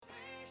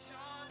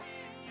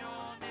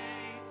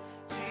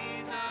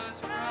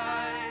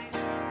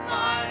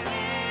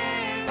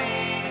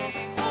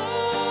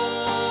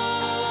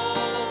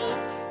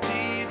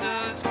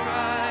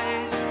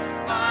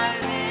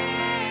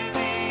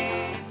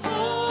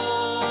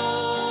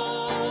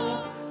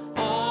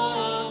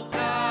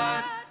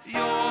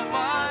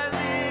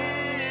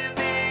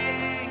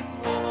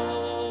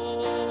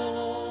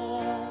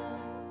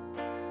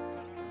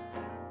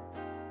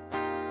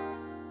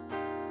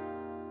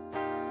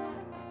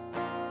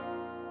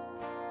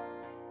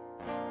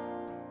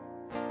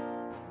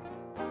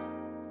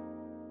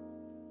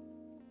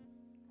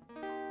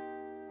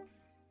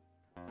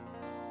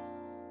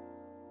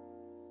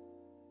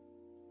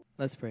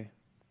Let's pray.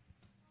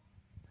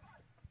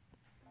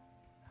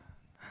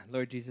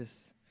 Lord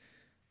Jesus,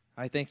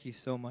 I thank you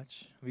so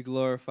much. We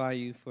glorify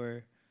you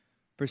for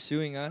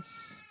pursuing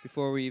us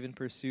before we even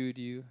pursued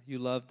you. You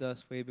loved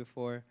us way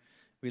before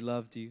we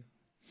loved you.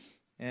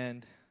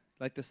 And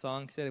like the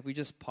song said, if we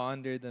just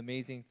ponder the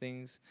amazing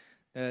things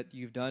that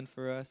you've done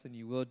for us and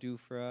you will do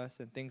for us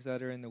and things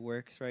that are in the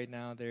works right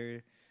now,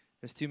 there's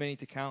too many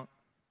to count.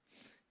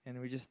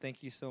 And we just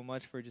thank you so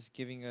much for just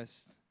giving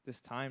us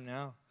this time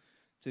now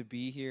to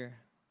be here.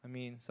 I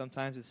mean,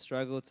 sometimes it's a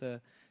struggle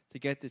to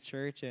get to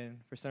church, and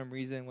for some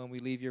reason when we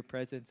leave your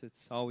presence,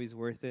 it's always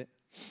worth it.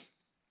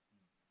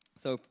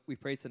 So we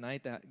pray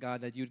tonight that,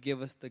 God, that you'd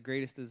give us the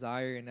greatest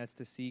desire, and that's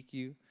to seek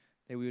you,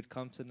 that we would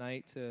come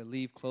tonight to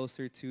leave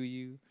closer to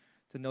you,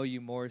 to know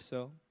you more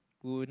so.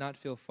 We would not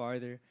feel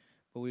farther,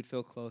 but we'd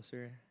feel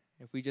closer.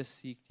 If we just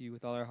seek you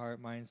with all our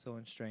heart, mind, soul,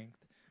 and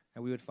strength,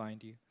 and we would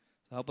find you.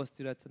 So help us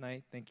do that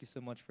tonight. Thank you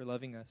so much for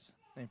loving us.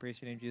 And I praise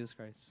your name, Jesus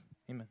Christ.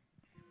 Amen.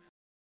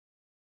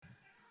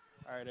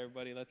 All right,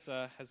 everybody, let's,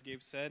 as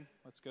Gabe said,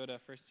 let's go to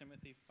 1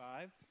 Timothy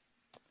 5.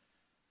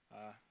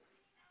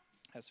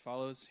 As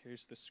follows,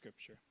 here's the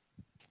scripture.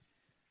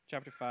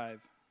 Chapter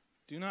 5,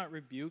 do not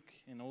rebuke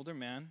an older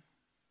man,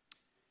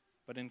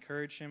 but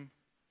encourage him.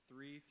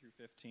 3 through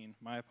 15,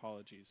 my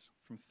apologies,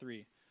 from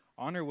 3.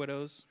 Honor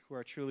widows who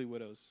are truly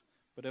widows,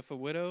 but if a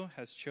widow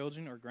has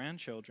children or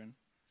grandchildren,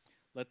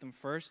 let them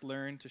first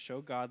learn to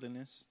show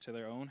godliness to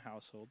their own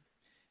household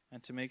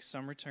and to make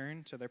some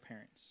return to their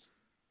parents.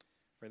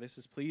 For this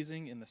is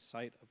pleasing in the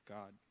sight of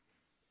God.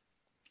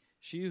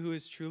 She who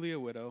is truly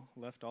a widow,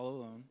 left all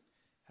alone,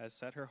 has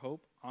set her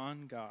hope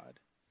on God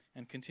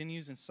and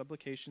continues in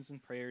supplications and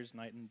prayers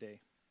night and day.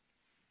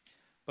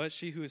 But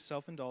she who is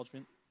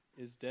self-indulgent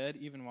is dead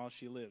even while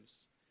she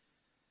lives.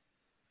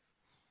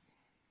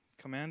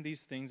 Command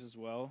these things as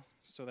well,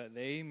 so that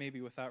they may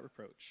be without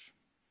reproach.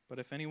 But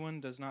if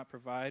anyone does not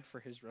provide for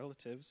his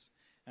relatives,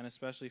 and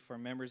especially for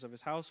members of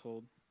his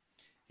household,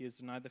 he has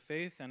denied the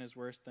faith and is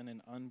worse than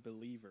an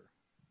unbeliever.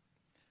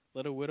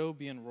 Let a widow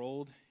be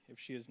enrolled if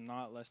she is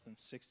not less than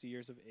 60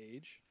 years of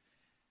age,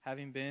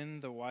 having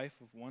been the wife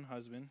of one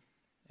husband,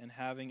 and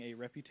having a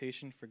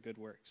reputation for good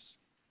works.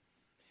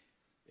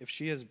 If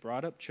she has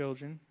brought up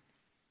children,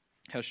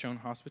 has shown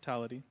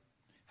hospitality,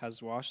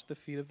 has washed the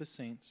feet of the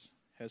saints,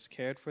 has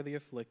cared for the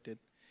afflicted,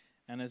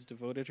 and has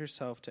devoted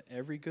herself to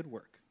every good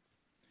work,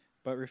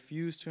 but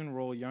refused to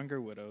enroll younger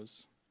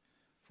widows,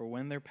 for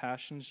when their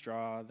passions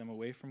draw them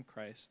away from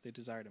Christ, they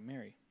desire to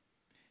marry,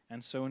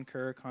 and so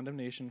incur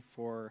condemnation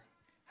for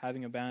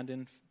having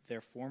abandoned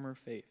their former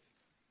faith.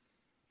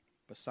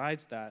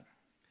 Besides that,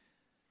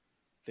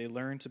 they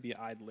learn to be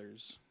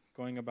idlers,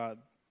 going about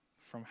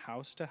from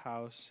house to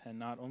house, and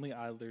not only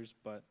idlers,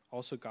 but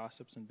also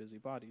gossips and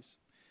busybodies,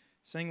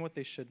 saying what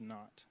they should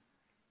not.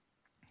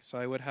 So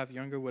I would have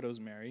younger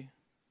widows marry,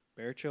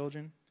 bear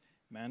children,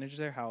 manage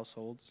their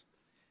households,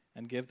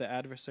 and give the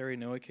adversary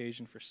no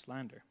occasion for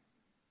slander.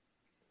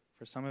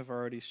 For some have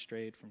already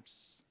strayed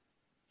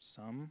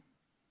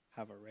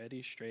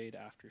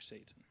after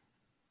Satan.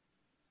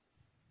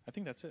 I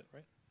think that's it,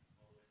 right?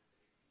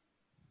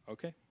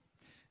 Okay.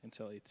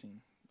 Until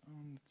 18.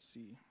 Let's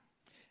see.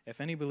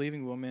 If any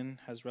believing woman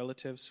has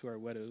relatives who are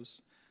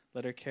widows,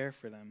 let her care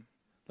for them.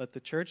 Let the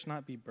church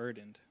not be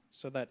burdened,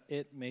 so that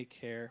it may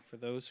care for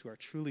those who are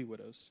truly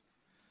widows.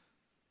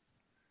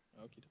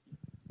 Okay.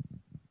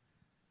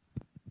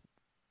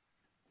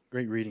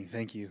 Great reading.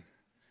 Thank you.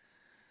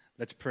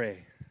 Let's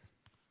pray.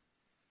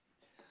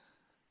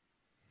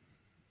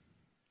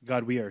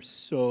 God, we are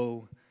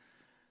so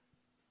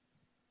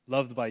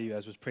loved by you,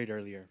 as was prayed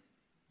earlier.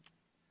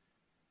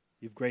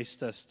 You've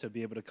graced us to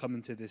be able to come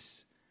into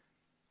this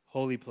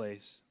holy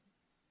place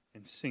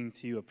and sing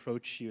to you,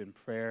 approach you in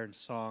prayer and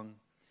song,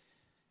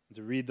 and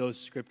to read those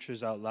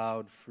scriptures out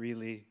loud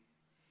freely,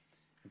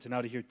 and to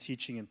now to hear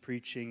teaching and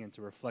preaching and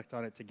to reflect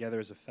on it together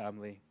as a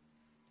family.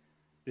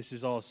 This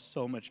is all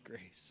so much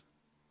grace,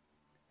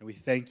 and we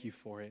thank you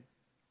for it.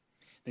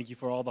 Thank you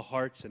for all the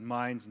hearts and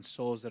minds and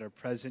souls that are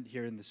present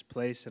here in this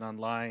place and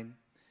online.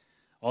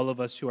 All of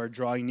us who are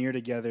drawing near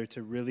together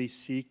to really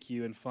seek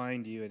you and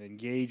find you and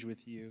engage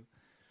with you.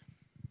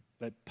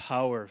 Let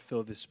power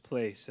fill this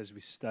place as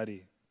we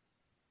study.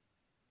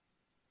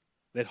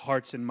 Let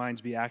hearts and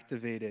minds be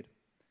activated.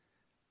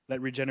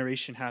 Let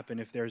regeneration happen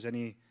if there's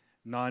any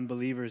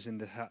non-believers in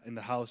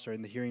the house or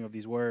in the hearing of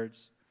these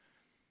words.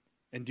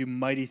 And do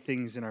mighty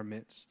things in our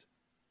midst.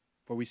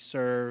 For we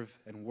serve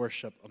and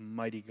worship a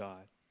mighty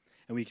God.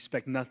 And we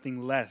expect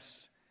nothing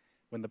less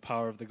when the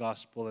power of the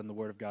gospel and the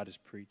word of God is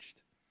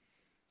preached.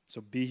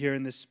 So be here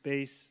in this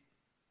space.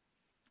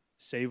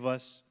 Save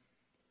us.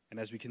 And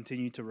as we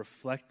continue to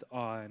reflect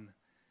on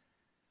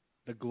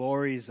the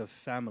glories of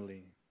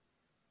family,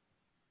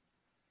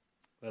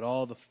 let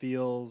all the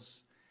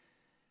feels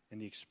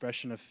and the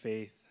expression of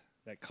faith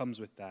that comes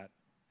with that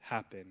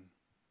happen.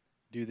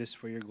 Do this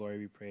for your glory,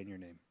 we pray in your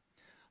name.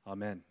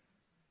 Amen.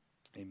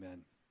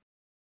 Amen.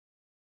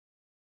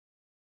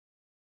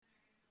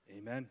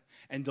 Amen.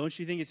 And don't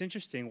you think it's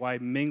interesting why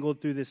mingled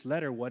through this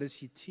letter, what does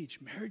he teach?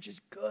 Marriage is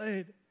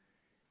good.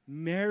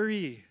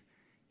 marry.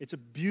 It's a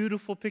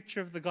beautiful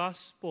picture of the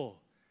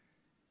gospel.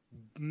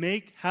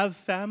 Have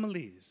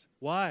families.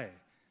 Why?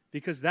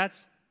 Because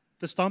that's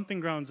the stomping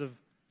grounds of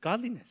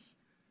godliness.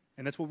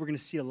 And that's what we're going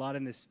to see a lot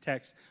in this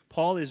text.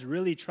 Paul is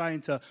really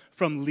trying to,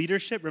 from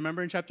leadership,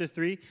 remember in chapter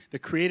 3, the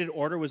created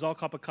order was all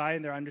Kapakai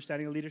in their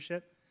understanding of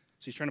leadership.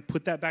 So he's trying to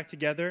put that back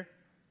together,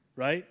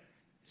 right?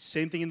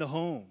 Same thing in the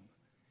home.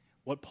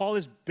 What Paul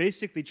is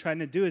basically trying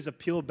to do is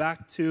appeal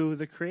back to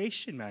the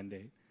creation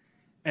mandate.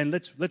 And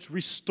let's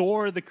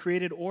restore the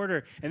created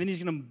order. And then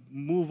he's going to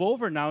move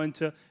over now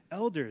into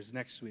elders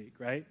next week,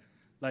 right?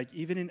 Like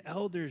even in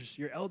elders,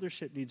 your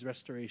eldership needs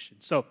restoration.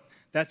 So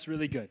that's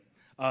really good.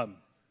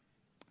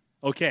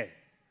 Okay,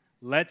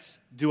 let's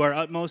do our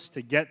utmost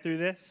to get through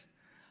this.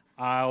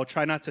 I'll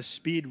try not to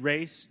speed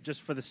race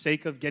just for the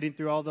sake of getting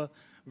through all the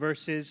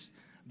verses.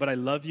 But I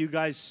love you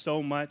guys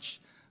so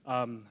much.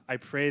 I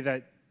pray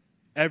that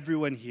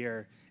everyone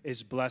here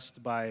is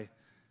blessed by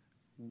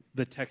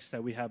the text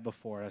that we have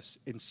before us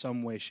in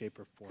some way, shape,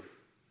 or form.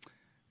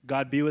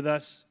 God be with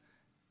us.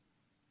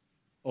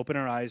 Open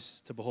our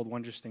eyes to behold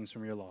wondrous things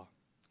from your law.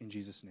 In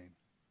Jesus' name.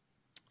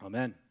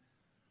 Amen.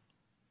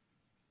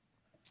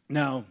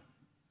 Now,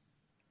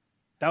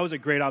 that was a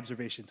great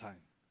observation time.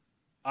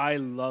 I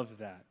love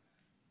that.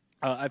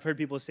 I've heard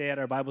people say at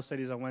our Bible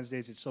studies on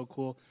Wednesdays, it's so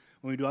cool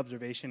when we do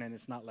observation and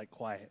it's not like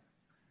quiet.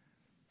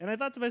 And I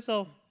thought to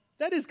myself,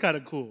 that is kind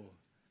of cool.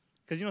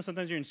 Because,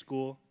 sometimes you're in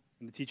school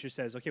and the teacher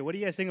says, okay, what do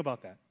you guys think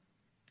about that?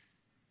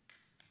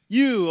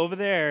 You over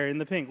there in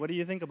the pink, what do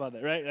you think about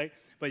that, right?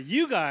 But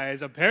you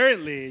guys,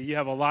 apparently, you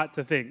have a lot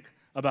to think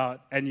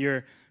about and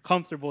you're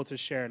comfortable to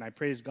share, and I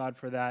praise God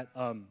for that.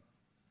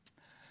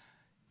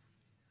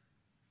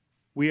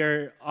 We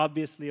are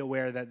obviously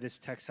aware that this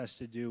text has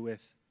to do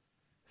with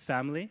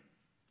family,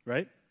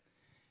 right?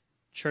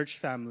 Church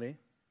family.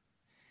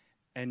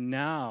 And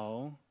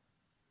now,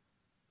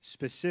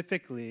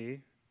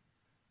 specifically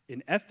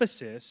in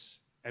Ephesus,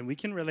 and we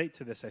can relate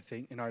to this, I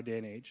think, in our day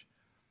and age,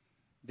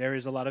 there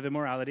is a lot of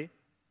immorality.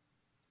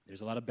 There's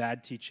a lot of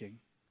bad teaching,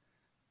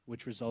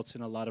 which results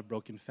in a lot of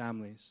broken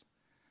families,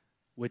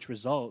 which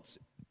results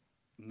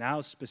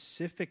now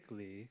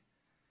specifically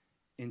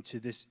into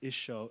this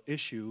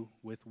issue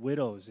with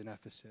widows in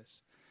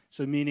Ephesus.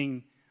 So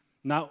meaning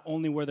not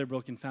only were there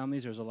broken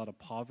families, there's a lot of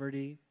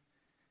poverty.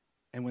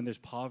 And when there's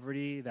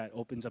poverty, that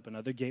opens up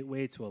another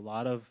gateway to a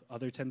lot of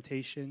other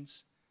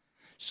temptations.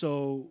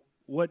 So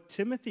what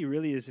Timothy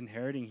really is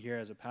inheriting here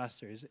as a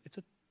pastor is it's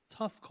a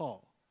tough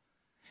call.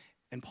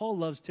 And Paul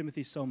loves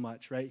Timothy so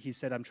much, right? He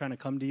said, I'm trying to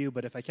come to you,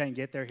 but if I can't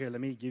get there, here, let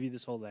me give you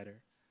this whole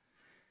letter.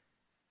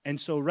 And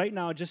so right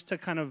now, just to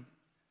kind of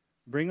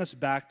bring us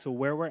back to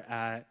where we're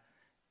at,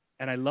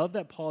 and I love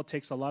that Paul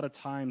takes a lot of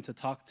time to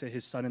talk to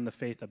his son in the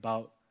faith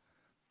about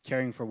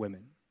caring for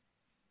women.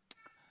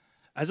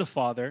 As a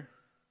father,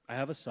 I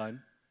have a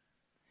son,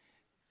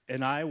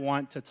 and I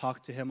want to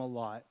talk to him a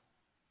lot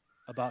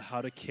about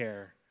how to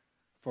care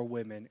for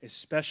women,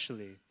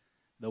 especially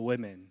the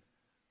women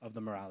of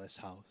the Morales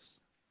house.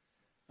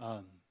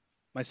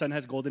 My son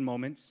has golden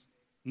moments,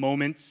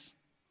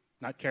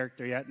 not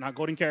character yet, not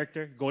golden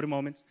character, golden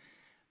moments.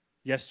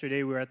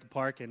 Yesterday we were at the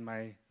park and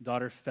my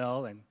daughter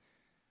fell and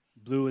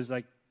Blue was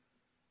like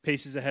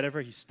paces ahead of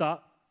her. He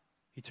stopped,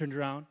 he turned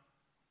around.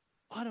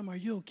 Autumn, are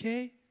you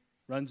okay?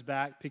 Runs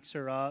back, picks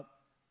her up,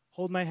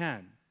 hold my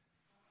hand.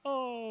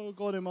 Oh,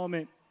 golden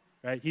moment,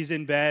 right? He's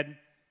in bed.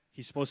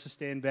 He's supposed to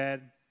stay in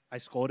bed. I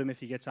scold him if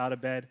he gets out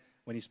of bed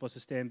when he's supposed to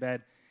stay in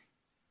bed.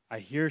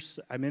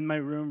 I'm in my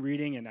room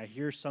reading, and I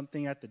hear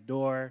something at the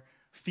door,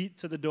 feet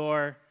to the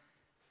door,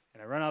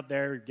 and I run out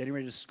there getting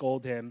ready to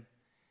scold him.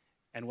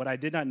 And what I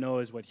did not know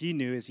is what he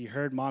knew is he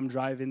heard Mom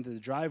drive into the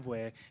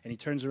driveway, and he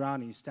turns around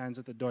and he stands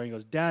at the door and he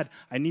goes, Dad,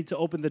 I need to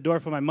open the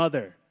door for my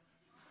mother.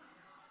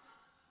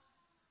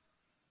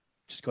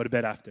 Just go to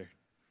bed after.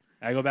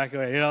 I go back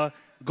away,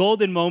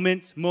 golden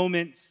moments.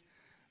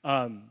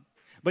 But,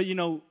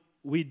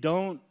 we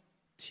don't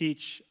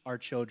teach our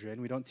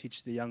children, we don't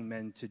teach the young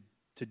men to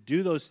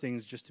do those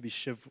things just to be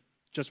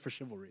just for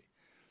chivalry.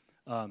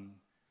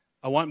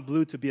 I want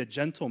Blue to be a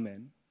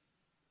gentleman,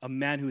 a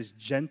man who is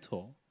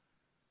gentle,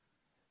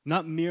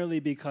 not merely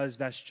because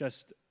that's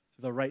just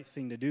the right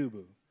thing to do,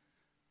 Boo.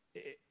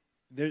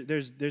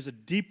 There's a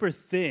deeper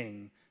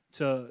thing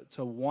to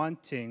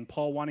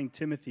Paul wanting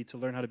Timothy to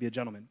learn how to be a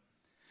gentleman,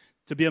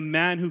 to be a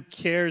man who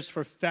cares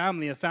for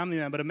family, a family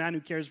man, but a man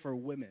who cares for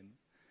women,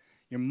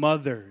 your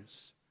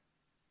mothers,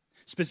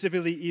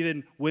 specifically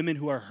even women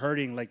who are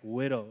hurting like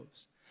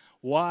widows.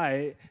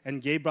 Why?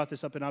 And Gabe brought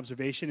this up in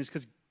observation, is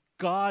because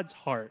God's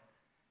heart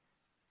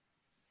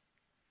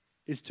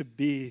is to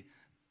be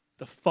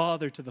the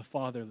father to the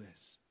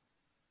fatherless,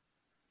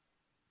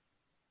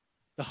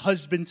 the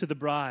husband to the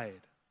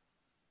bride.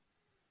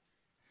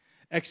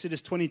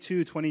 Exodus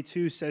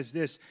 22:22 says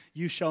this,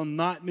 you shall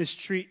not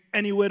mistreat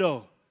any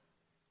widow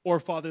or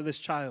fatherless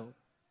child.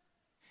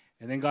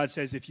 And then God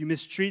says, if you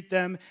mistreat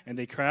them and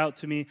they cry out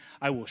to me,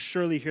 I will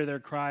surely hear their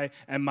cry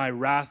and my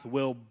wrath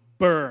will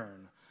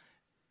burn.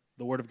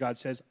 The word of God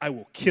says, I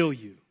will kill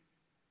you.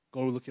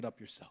 Go look it up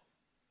yourself.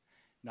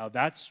 Now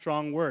that's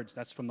strong words.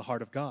 That's from the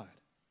heart of God.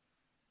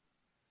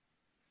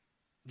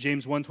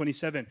 James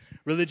 1:27,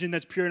 religion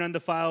that's pure and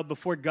undefiled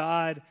before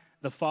God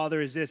the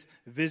Father is this: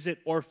 visit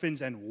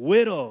orphans and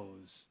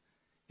widows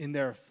in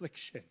their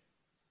affliction.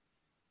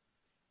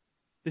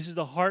 This is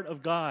the heart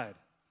of God.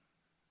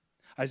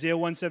 Isaiah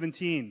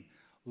 1:17,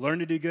 learn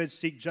to do good,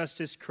 seek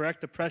justice,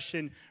 correct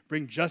oppression,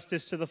 bring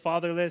justice to the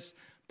fatherless,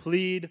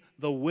 plead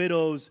the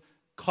widow's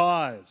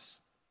cause.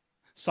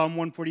 Psalm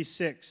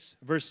 146,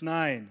 verse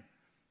 9,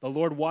 the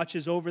Lord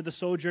watches over the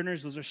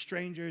sojourners, those are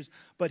strangers,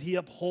 but he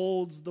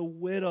upholds the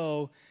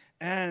widow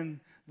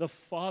and the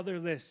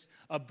fatherless.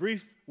 A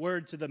brief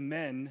word to the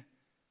men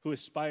who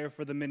aspire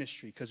for the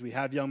ministry, because we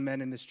have young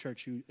men in this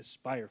church who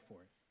aspire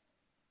for it.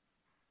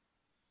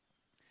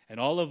 And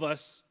all of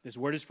us, this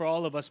word is for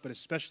all of us, but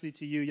especially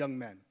to you young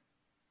men.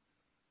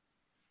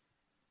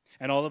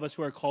 And all of us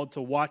who are called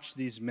to watch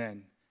these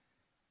men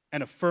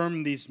and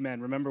affirm these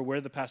men. Remember, we're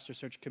the pastor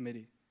search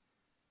committee.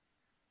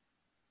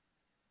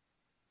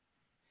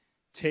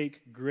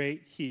 Take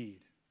great heed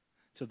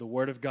to the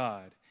word of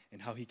God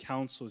and how he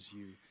counsels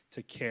you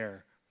to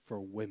care for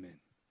women.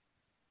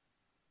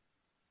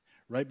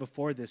 Right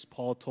before this,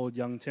 Paul told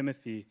young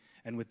Timothy,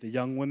 and with the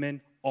young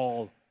women,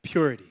 all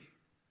purity.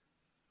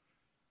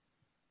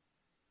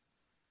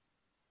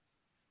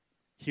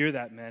 Hear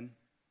that, men.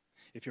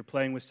 If you're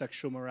playing with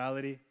sexual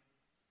morality,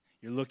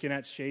 you're looking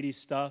at shady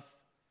stuff,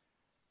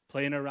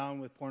 playing around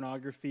with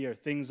pornography or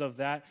things of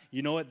that,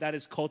 you know what that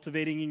is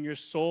cultivating in your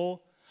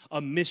soul? A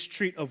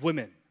mistreat of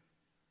women.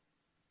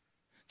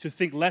 To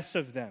think less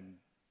of them.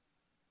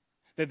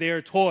 That they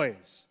are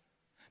toys,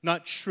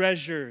 not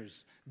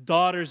treasures,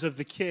 daughters of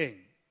the king.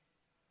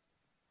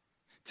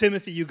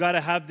 Timothy, you got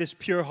to have this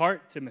pure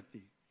heart,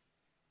 Timothy.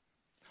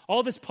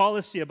 All this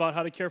policy about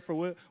how to care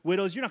for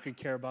widows, you're not going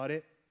to care about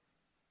it.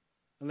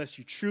 Unless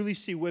you truly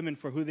see women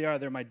for who they are.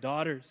 They're my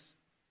daughters.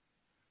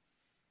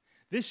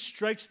 This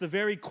strikes the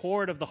very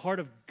chord of the heart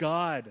of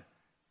God,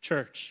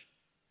 church.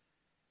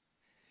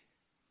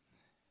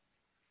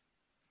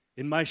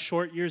 In my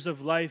short years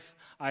of life,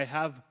 I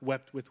have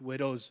wept with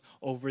widows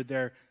over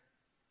their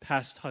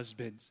past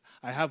husbands.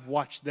 I have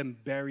watched them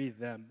bury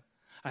them.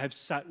 I have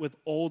sat with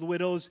old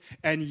widows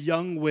and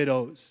young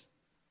widows.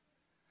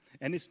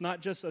 And it's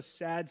not just a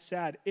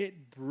sad.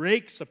 It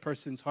breaks a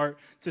person's heart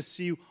to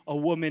see a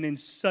woman in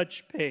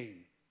such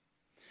pain.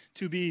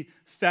 To be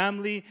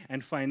family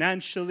and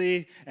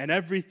financially and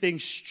everything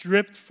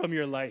stripped from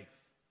your life.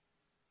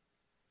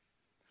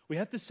 We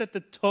have to set the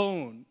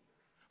tone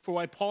for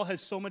why Paul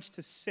has so much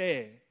to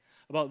say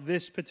about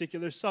this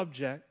particular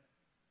subject.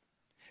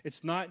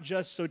 It's not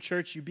just so,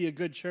 church, you be a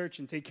good church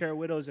and take care of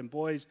widows, and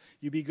boys,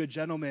 you be good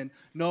gentlemen.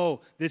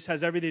 No, this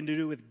has everything to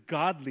do with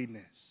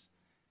godliness.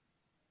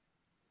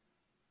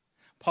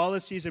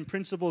 Policies and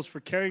principles for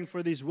caring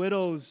for these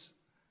widows.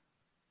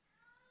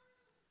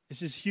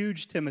 This is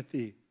huge,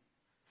 Timothy.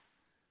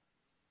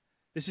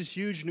 This is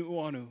huge,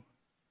 Nu'uanu.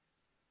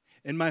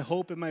 And my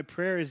hope and my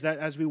prayer is that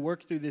as we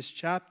work through this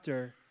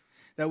chapter,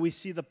 that we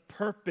see the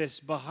purpose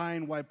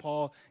behind why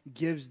Paul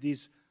gives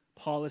these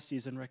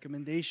policies and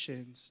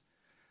recommendations.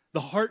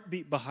 The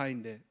heartbeat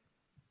behind it.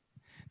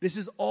 This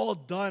is all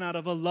done out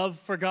of a love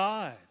for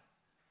God.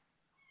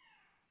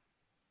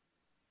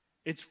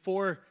 It's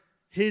for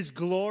his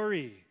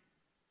glory.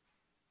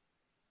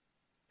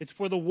 It's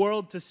for the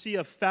world to see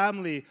a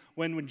family.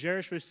 When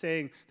Jerish was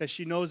saying that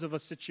she knows of a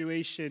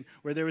situation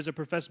where there was a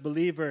professed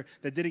believer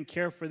that didn't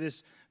care for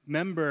this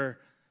member,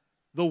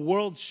 the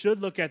world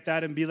should look at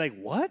that and be like,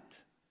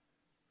 what?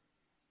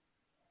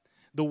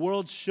 The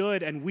world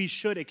should, and we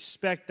should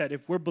expect that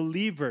if we're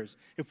believers,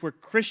 if we're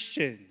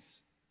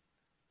Christians,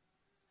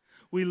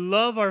 we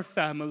love our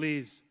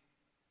families,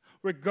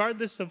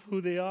 regardless of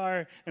who they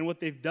are and what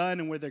they've done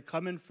and where they're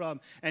coming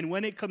from. And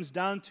when it comes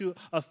down to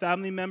a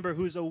family member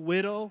who's a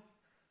widow,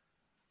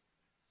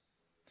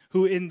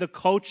 who in the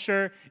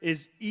culture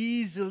is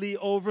easily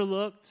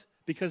overlooked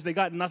because they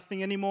got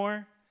nothing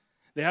anymore,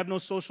 they have no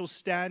social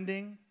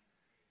standing,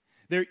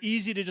 they're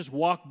easy to just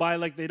walk by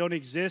like they don't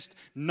exist,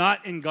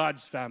 not in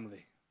God's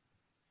family,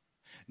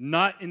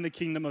 not in the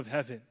kingdom of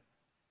heaven.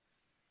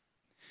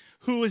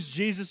 Who was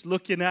Jesus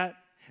looking at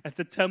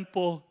the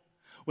temple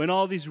when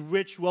all these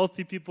rich,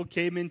 wealthy people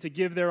came in to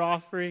give their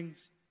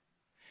offerings?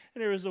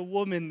 And there was a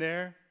woman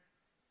there,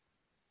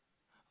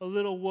 a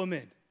little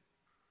woman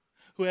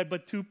who had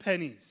but 2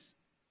 pennies.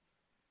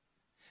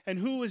 And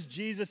who was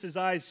Jesus'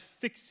 eyes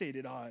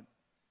fixated on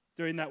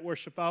during that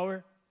worship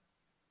hour?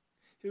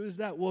 It was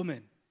that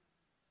woman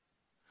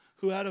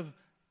who out of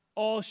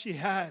all she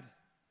had,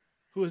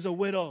 who was a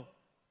widow,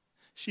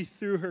 she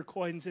threw her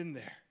coins in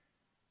there.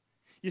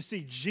 You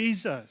see,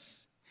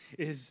 Jesus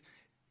is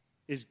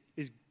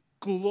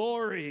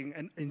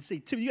glorying and say,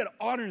 Tim, you got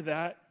to honor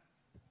that.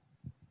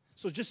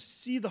 So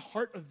just see the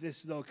heart of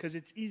this, though, because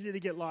it's easy to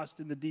get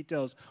lost in the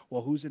details.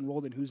 Well, who's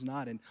enrolled and who's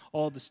not, and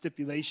all the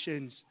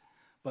stipulations.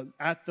 But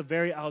at the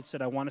very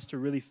outset, I want us to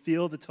really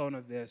feel the tone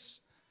of this.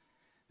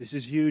 This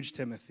is huge,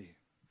 Timothy.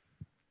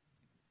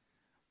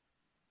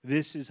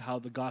 This is how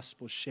the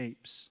gospel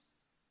shapes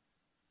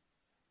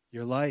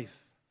your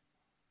life.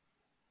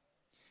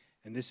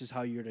 And this is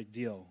how you're to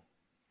deal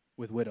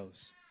with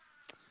widows.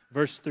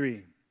 Verse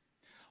 3,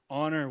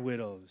 honor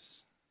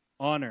widows.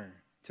 Honor,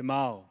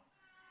 timao.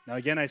 Now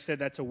again, I said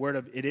that's a word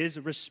of, it is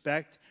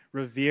respect,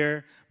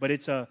 revere, but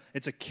it's a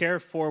care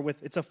for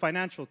with, it's a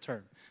financial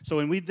term. So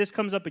when this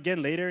comes up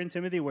again later in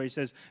Timothy where he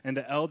says, and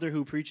the elder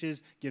who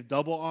preaches give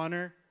double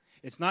honor,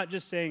 it's not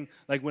just saying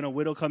like when a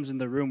widow comes in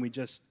the room, we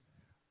just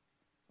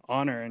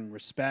honor and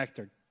respect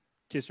or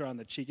kiss her on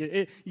the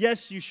cheek.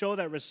 Yes, you show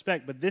that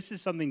respect, but this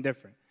is something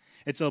different.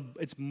 It's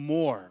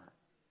more.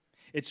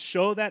 It's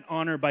show that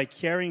honor by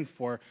caring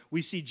for.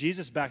 We see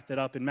Jesus back that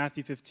up in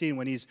Matthew 15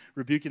 when he's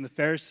rebuking the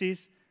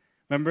Pharisees.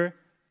 Remember?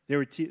 They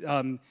were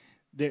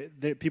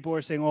people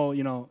were saying,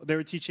 oh, they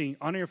were teaching,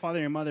 honor your father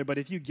and your mother, but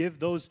if you give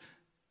those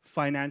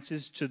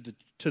finances to the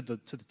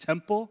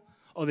temple,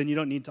 oh, then you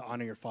don't need to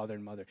honor your father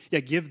and mother.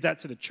 Yeah, give that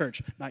to the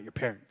church, not your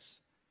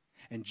parents.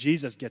 And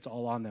Jesus gets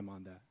all on them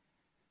on that.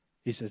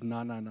 He says,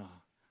 no.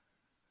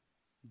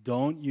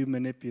 Don't you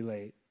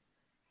manipulate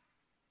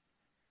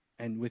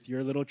and with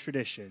your little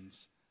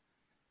traditions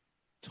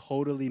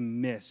totally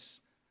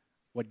miss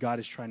what God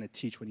is trying to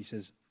teach when he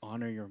says,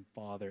 honor your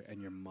father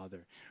and your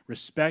mother.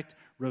 Respect,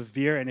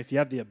 revere, and if you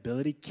have the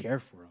ability, care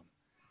for them,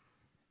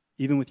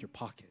 even with your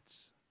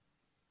pockets.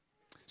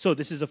 So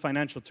this is a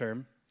financial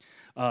term.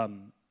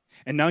 And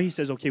now he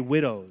says, okay,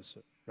 widows,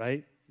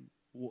 right?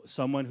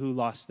 Someone who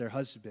lost their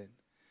husband,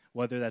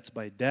 whether that's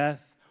by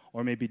death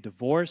or maybe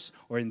divorce,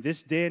 or in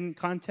this day and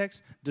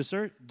context,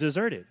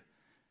 deserted,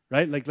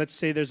 right? Like let's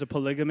say there's a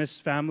polygamous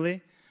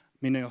family,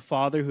 meaning a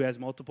father who has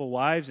multiple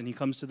wives and he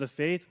comes to the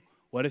faith.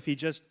 What if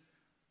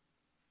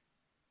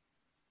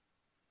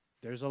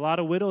there's a lot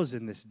of widows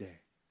in this day.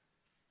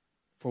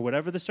 For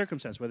whatever the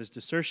circumstance, whether it's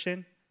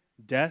desertion,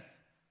 death,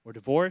 or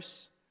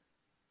divorce,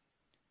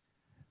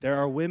 there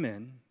are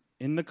women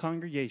in the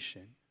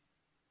congregation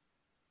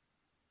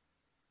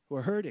who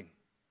are hurting.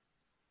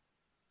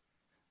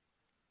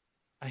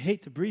 I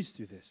hate to breeze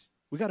through this.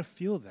 We got to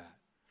feel that.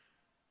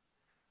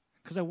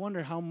 Because I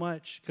wonder how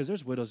much, because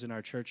there's widows in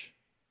our church.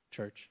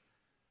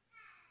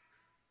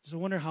 Just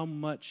wonder how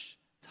much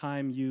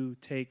time you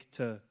take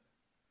to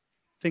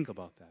think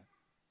about that.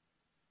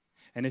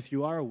 And if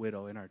you are a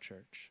widow in our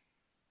church,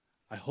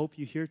 I hope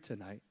you hear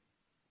tonight,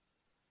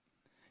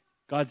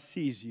 God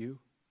sees you.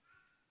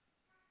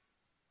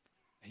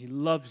 He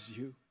loves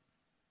you.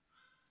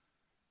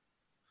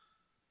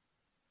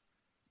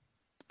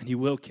 And he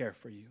will care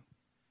for you.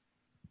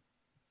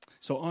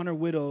 So honor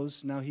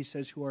widows, now he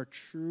says, who are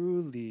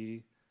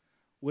truly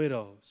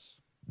widows.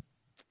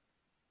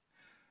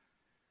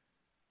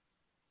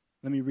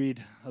 Let me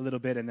read a little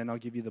bit and then I'll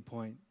give you the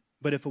point.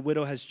 But if a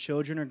widow has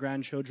children or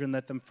grandchildren,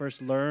 let them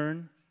first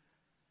learn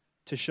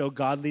to show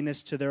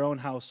godliness to their own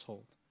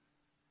household.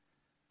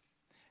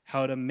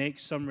 How to make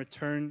some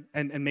return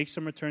and make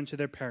some return to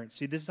their parents.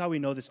 See, this is how we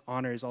know this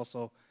honor is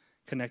also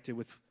connected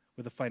with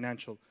a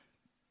financial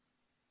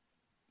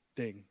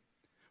thing.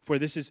 For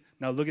this is,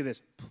 now look at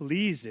this,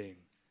 pleasing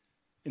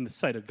in the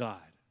sight of God.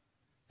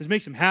 This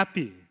makes him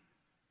happy.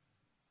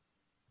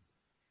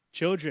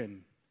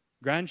 Children,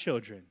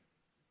 grandchildren,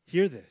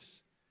 hear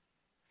this.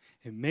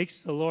 It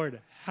makes the Lord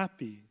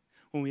happy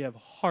when we have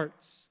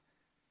hearts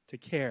to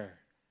care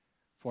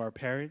for our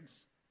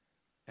parents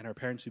and our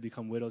parents who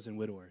become widows and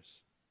widowers.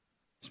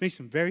 This makes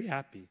him very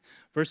happy.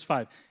 Verse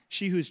 5,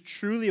 she who's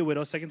truly a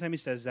widow, second time he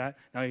says that.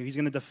 Now he's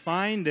going to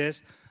define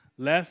this,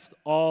 left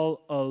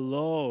all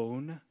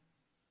alone,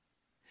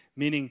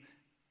 meaning,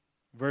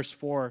 verse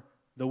 4,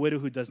 the widow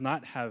who does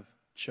not have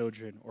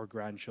children or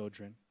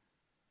grandchildren.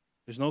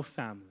 There's no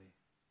family.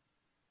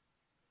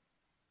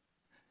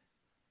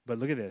 But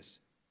look at this.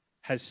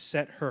 Has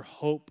set her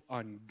hope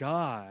on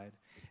God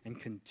and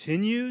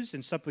continues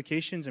in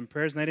supplications and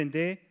prayers night and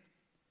day.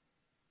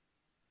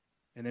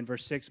 And then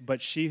verse 6,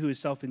 but she who is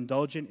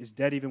self-indulgent is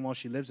dead even while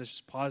she lives. Let's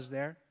just pause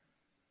there.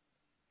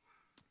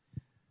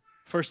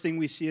 First thing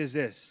we see is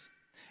this.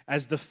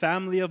 As the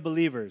family of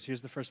believers,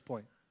 here's the first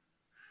point.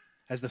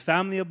 As the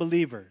family of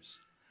believers,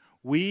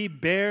 we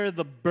bear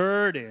the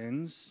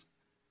burdens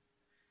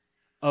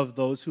of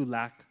those who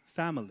lack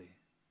family.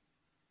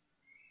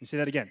 Let me say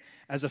that again.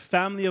 As a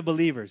family of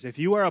believers, if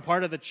you are a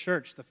part of the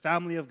church, the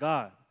family of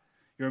God,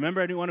 you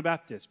remember New One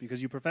Baptist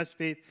because you profess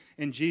faith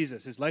in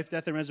Jesus, his life,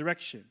 death, and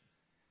resurrection.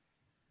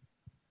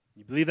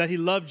 You believe that he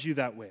loved you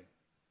that way.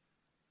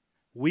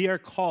 We are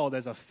called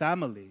as a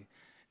family.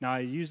 Now, I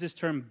use this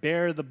term,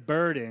 bear the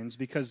burdens,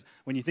 because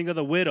when you think of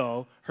the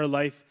widow, her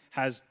life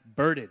has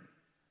burden.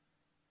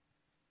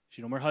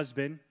 She no more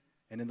husband,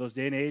 and in those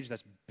day and age,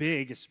 that's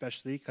big,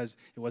 especially because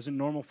it wasn't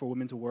normal for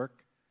women to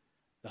work.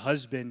 The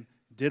husband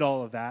did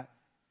all of that.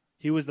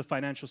 He was the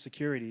financial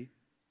security.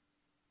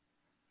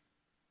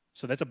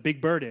 So that's a big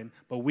burden.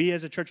 But we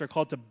as a church are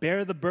called to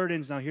bear the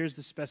burdens. Now, here's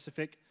the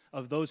specific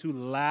of those who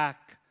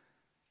lack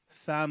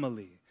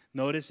family.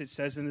 Notice it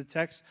says in the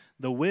text,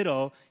 the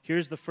widow,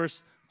 here's the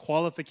first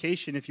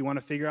qualification if you want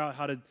to figure out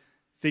how to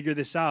figure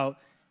this out.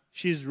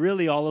 She's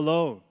really all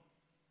alone.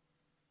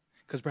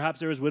 Because perhaps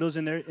there was widows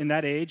in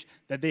that age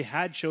that they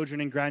had children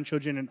and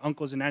grandchildren and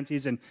uncles and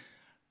aunties and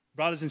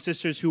brothers and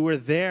sisters who were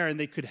there and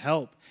they could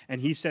help. And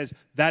he says,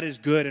 that is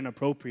good and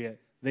appropriate.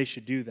 They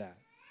should do that.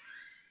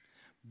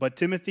 But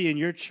Timothy, in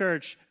your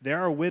church,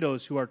 there are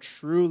widows who are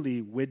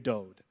truly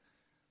widowed.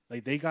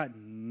 Like they got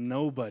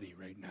nobody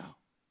right now.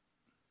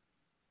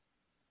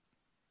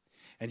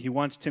 And he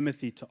wants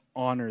Timothy to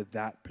honor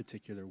that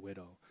particular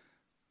widow.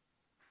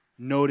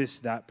 Notice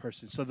that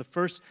person. So the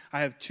first,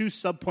 I have two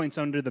subpoints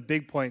under the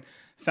big point.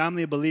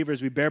 Family of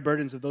believers, we bear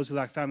burdens of those who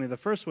lack family. The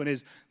first one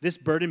is this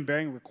burden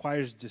bearing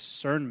requires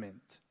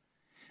discernment.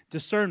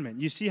 Discernment.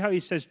 You see how he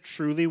says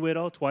truly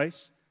widow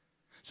twice?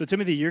 So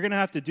Timothy, you're going to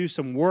have to do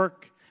some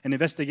work and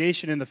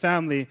investigation in the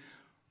family.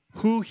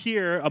 Who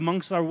here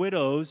amongst our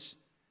widows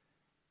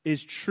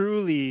is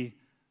truly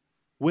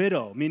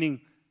widow?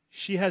 Meaning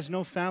she has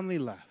no family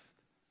left.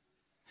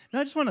 Now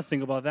I just want to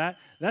think about that.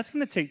 That's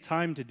going to take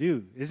time to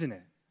do, isn't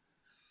it?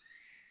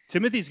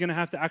 Timothy's going to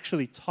have to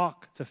actually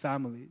talk to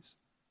families.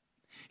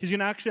 He's going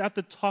to actually have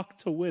to talk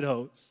to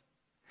widows.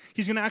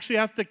 He's going to actually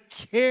have to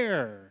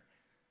care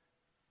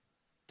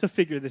to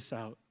figure this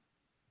out.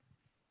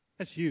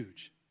 That's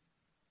huge.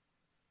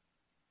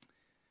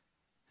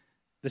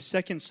 The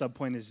second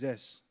subpoint is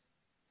this.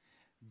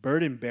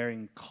 Burden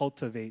bearing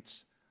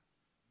cultivates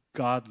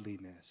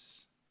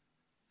godliness.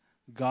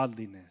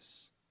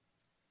 Godliness.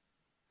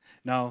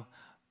 Now,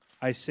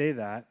 I say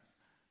that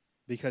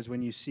because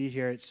when you see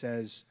here it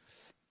says,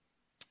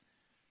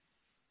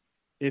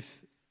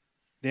 if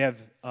they have,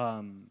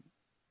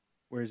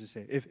 where does it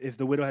say? If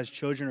the widow has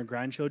children or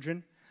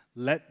grandchildren,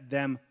 let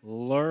them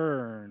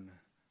learn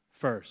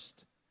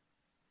first.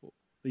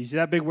 You see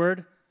that big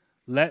word?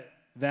 Let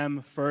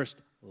them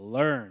first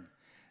learn.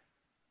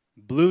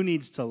 Blue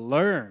needs to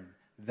learn.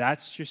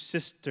 That's your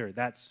sister.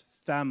 That's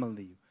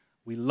family.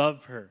 We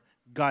love her.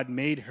 God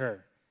made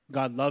her.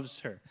 God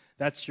loves her.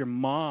 That's your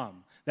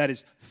mom. That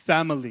is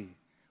family.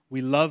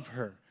 We love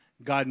her.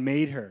 God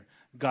made her.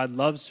 God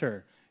loves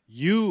her.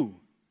 You,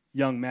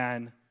 young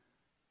man,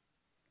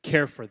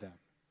 care for them.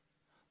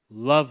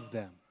 Love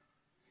them.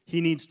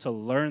 He needs to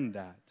learn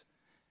that.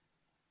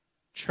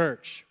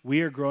 Church,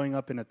 we are growing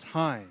up in a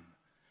time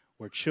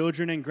where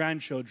children and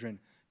grandchildren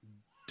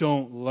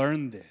don't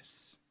learn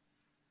this.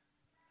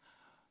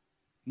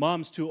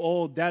 Mom's too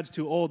old, dad's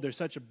too old, they're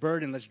such a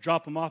burden, let's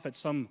drop them off at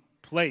some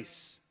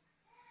place.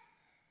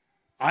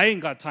 I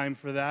ain't got time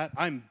for that.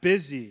 I'm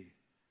busy.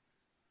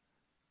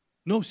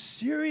 No,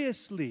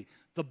 seriously.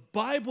 The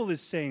Bible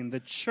is saying the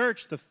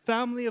church, the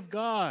family of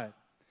God,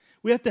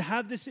 we have to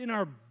have this in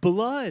our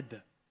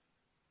blood.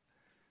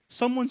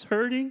 Someone's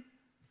hurting.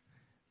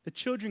 The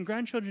children,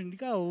 grandchildren, you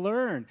got to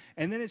learn.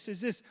 And then it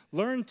says this,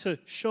 learn to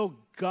show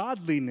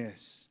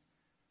godliness.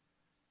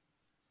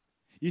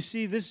 You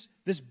see, this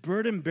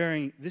burden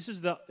bearing,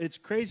 it's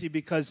crazy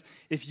because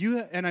if you,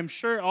 and I'm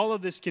sure all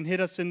of this can hit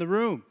us in the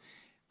room.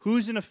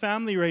 Who's in a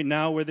family right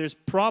now where there's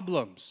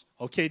problems?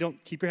 Okay,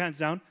 don't keep your hands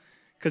down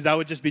because that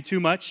would just be too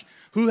much.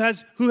 Who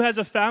has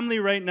a family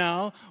right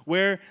now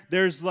where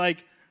there's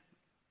like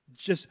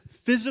just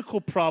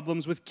physical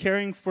problems with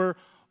caring for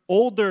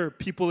older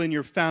people in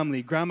your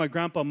family? Grandma,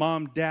 grandpa,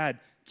 mom, dad.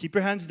 Keep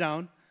your hands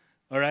down,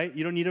 all right?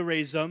 You don't need to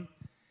raise them.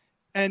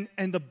 And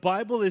the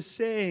Bible is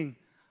saying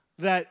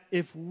that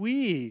if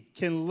we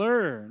can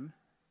learn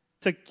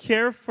to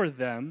care for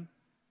them,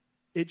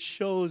 it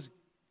shows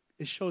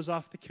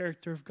off the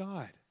character of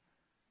God.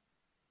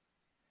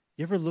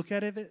 You ever look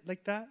at it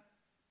like that?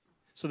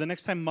 So the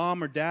next time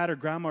mom or dad or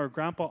grandma or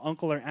grandpa,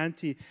 uncle or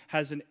auntie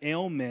has an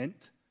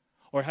ailment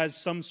or has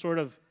some sort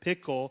of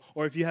pickle,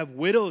 or if you have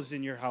widows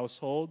in your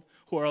household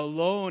who are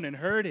alone and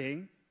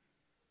hurting,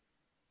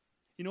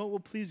 you know what will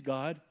please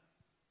God?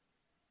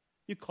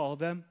 You call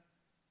them.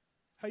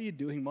 How you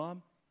doing,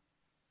 Mom?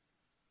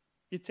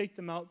 You take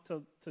them out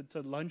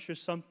to lunch or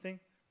something.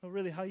 Oh,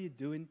 really, how you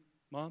doing,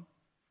 Mom?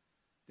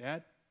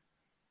 Dad?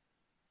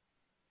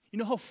 You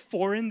know how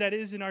foreign that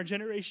is in our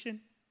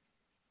generation?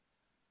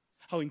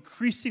 How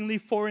increasingly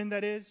foreign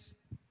that is?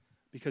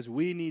 Because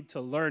we need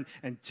to learn.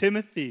 And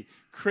Timothy,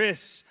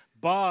 Chris,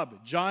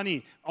 Bob,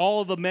 Johnny,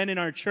 all the men in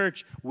our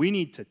church, we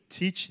need to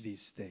teach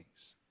these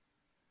things.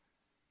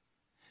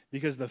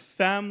 Because the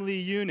family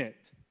unit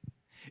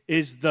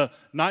is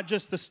not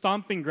just the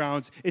stomping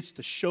grounds, it's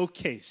the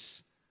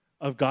showcase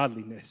of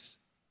godliness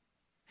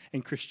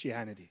and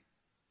Christianity.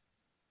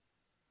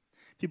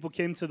 People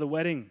came to the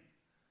wedding,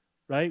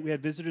 right? We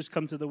had visitors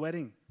come to the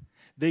wedding.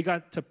 They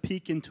got to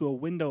peek into a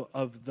window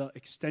of the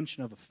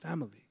extension of a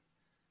family.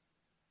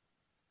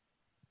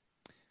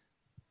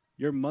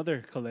 Your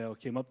mother, Kaleo,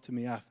 came up to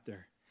me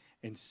after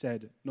and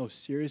said, no,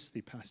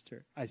 seriously,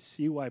 Pastor, I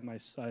see why my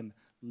son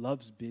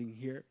loves being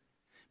here,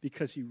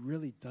 because he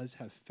really does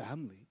have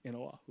family in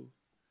Oahu.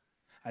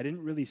 I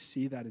didn't really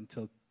see that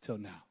until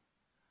now.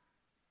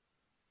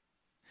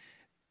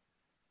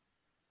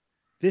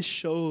 This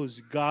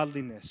shows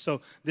godliness.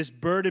 So this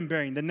burden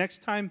bearing, the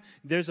next time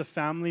there's a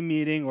family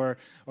meeting or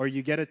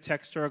you get a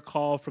text or a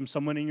call from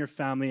someone in your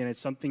family and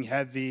it's something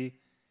heavy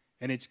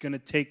and it's going to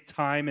take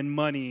time and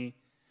money,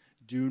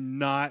 do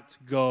not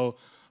go,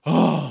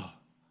 oh,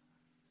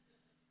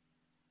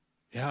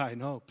 yeah, I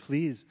know,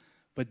 please.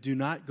 but do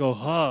not go,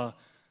 huh.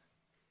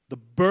 The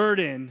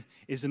burden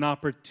is an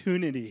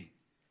opportunity.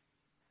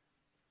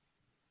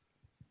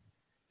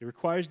 It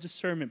requires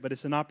discernment, but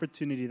it's an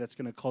opportunity that's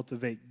going to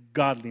cultivate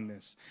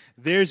godliness.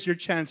 There's your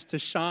chance to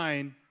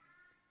shine.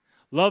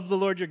 Love the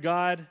Lord your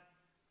God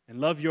and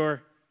love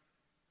your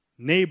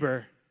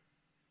neighbor.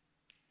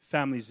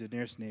 Family's the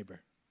nearest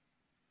neighbor.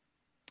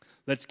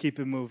 Let's keep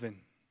it moving.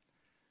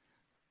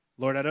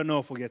 Lord, I don't know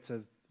if we'll get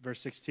to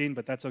verse 16,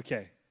 but that's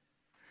okay.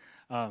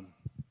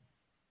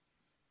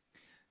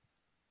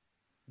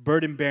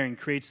 Burden bearing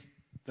creates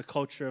the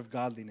culture of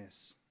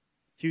godliness.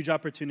 Huge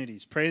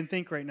opportunities. Pray and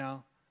think right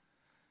now.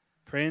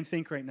 Pray and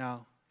think right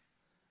now.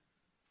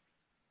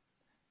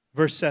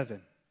 Verse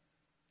 7.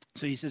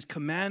 So he says,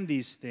 command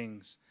these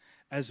things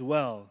as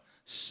well,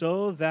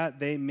 so that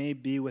they may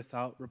be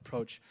without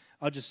reproach.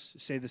 I'll just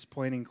say this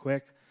pointing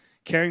quick.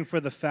 Caring for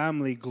the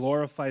family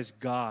glorifies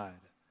God.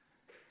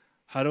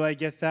 How do I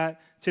get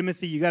that?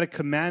 Timothy, you got to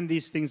command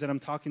these things that I'm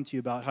talking to you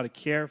about, how to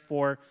care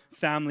for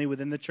family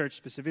within the church,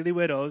 specifically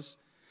widows,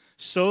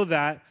 so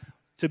that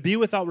to be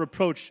without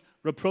reproach,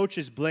 reproach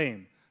is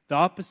blame. The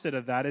opposite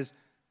of that is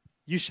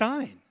you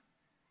shine.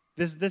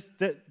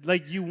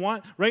 Like you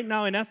want, right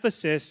now in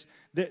Ephesus,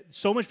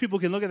 so much people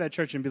can look at that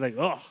church and be like,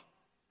 oh,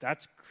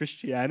 that's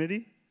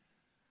Christianity?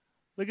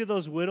 Look at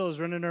those widows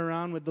running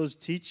around with those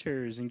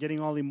teachers and getting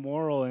all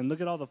immoral, and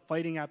look at all the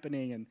fighting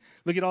happening, and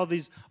look at all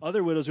these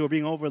other widows who are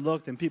being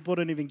overlooked, and people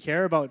don't even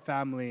care about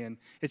family, and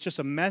it's just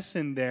a mess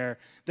in there.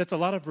 That's a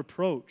lot of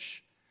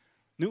reproach.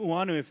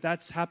 Nu'uanu, if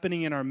that's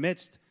happening in our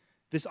midst,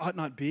 this ought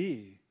not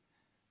be.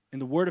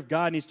 And the Word of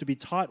God needs to be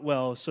taught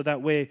well, so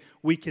that way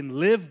we can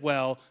live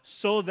well,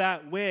 so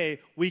that way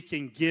we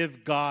can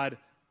give God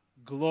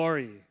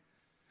glory.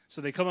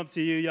 So they come up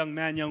to you, young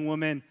man, young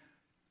woman,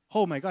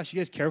 oh my gosh, you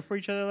guys care for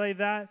each other like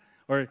that?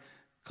 Or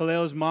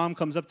Kaleo's mom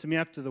comes up to me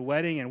after the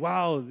wedding and,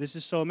 wow, this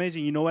is so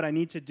amazing. You know what I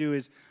need to do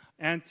is,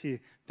 Auntie,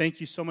 thank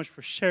you so much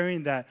for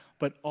sharing that,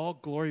 but all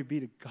glory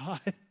be to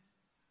God.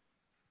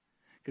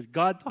 Because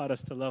God taught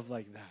us to love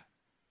like that.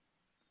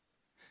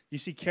 You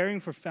see, caring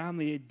for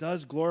family, it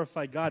does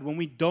glorify God. When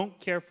we don't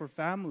care for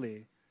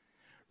family,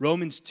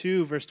 Romans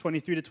 2, verse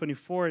 23 to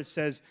 24, it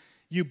says,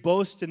 you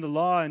boast in the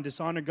law and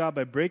dishonor God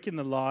by breaking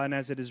the law, and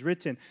as it is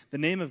written, the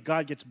name of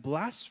God gets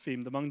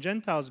blasphemed among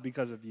Gentiles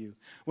because of you.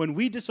 When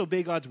we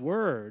disobey God's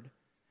word,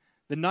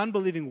 the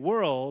non-believing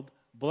world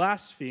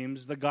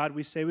blasphemes the God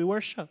we say we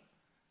worship.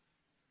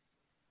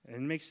 And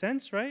it makes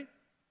sense, right?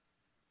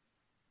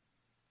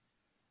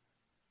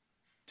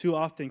 Too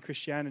often,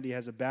 Christianity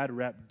has a bad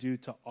rep due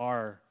to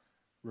our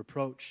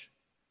reproach.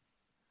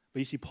 But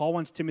you see, Paul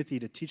wants Timothy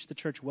to teach the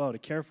church well, to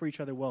care for each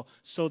other well,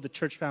 so the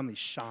church family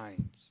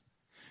shines.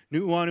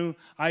 Nu'uanu,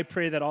 I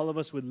pray that all of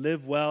us would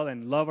live well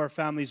and love our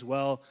families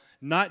well,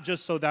 not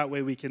just so that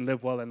way we can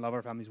live well and love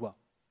our families well,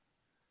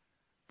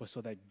 but so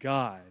that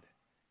God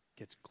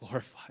gets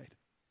glorified.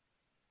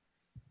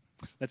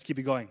 Let's keep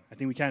it going. I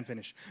think we can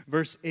finish.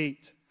 Verse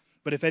 8,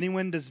 but if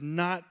anyone does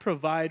not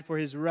provide for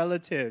his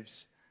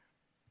relatives,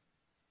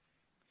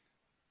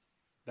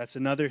 that's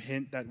another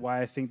hint that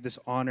why I think this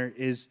honor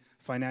is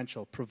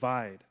financial.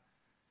 Provide.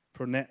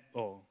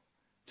 Proneo.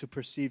 To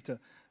perceive, to,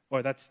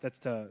 or that's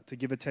to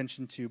give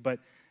attention to. But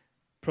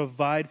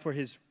provide for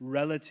his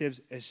relatives,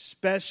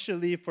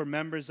 especially for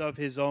members of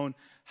his own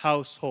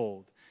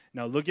household.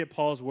 Now look at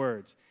Paul's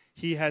words.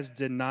 He has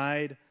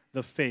denied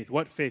the faith.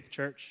 What faith,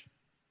 church?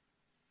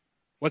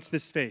 What's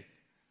this faith?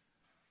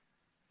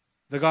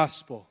 The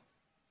gospel.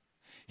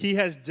 He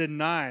has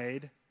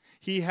denied.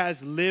 He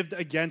has lived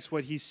against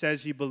what he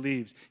says he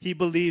believes. He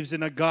believes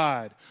in a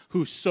God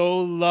who so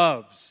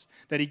loves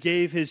that he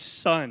gave his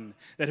son,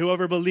 that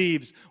whoever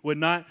believes would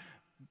not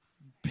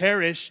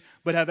perish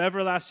but have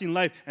everlasting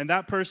life. And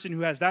that person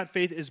who has that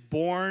faith is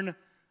born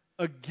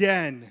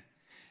again.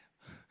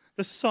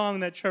 The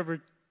song that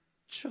Trevor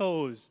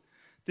chose,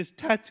 this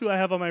tattoo I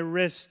have on my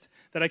wrist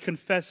that I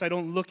confess I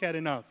don't look at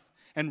enough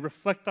and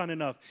reflect on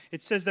enough.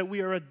 It says that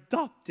we are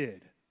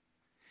adopted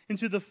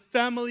into the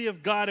family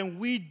of God, and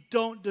we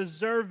don't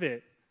deserve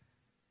it.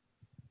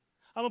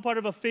 I'm a part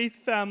of a faith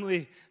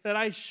family that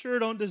I sure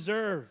don't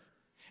deserve.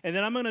 And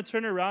then I'm going to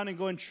turn around and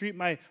go and treat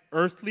my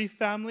earthly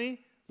family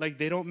like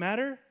they don't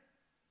matter?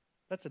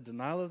 That's a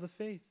denial of the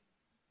faith.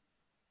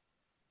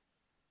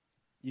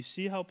 You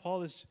see how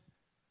Paul is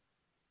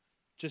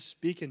just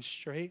speaking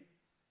straight?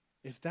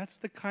 If that's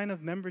the kind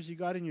of members you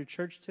got in your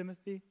church,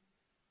 Timothy,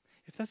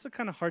 if that's the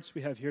kind of hearts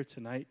we have here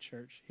tonight,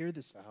 church, hear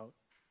this out.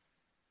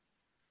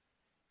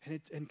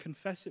 And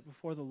confess it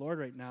before the Lord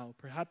right now.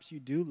 Perhaps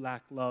you do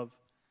lack love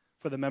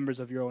for the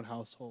members of your own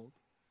household.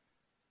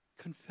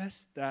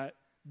 Confess that.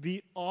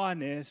 Be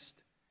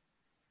honest.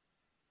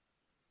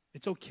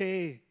 It's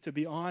okay to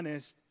be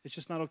honest. It's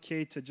just not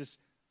okay to just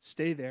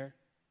stay there.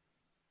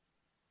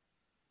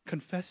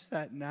 Confess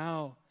that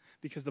now,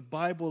 because the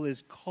Bible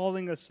is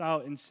calling us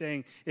out and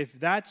saying, if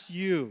that's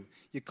you,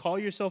 you call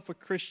yourself a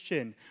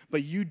Christian,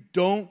 but you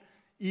don't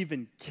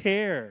even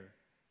care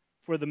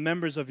for the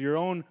members of your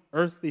own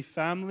earthly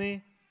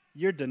family,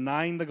 you're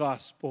denying the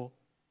gospel.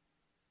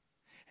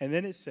 And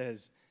then it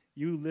says,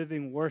 you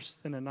living worse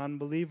than a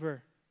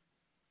non-believer.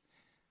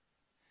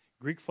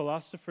 Greek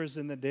philosophers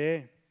in the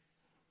day,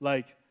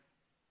 like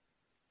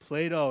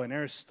Plato and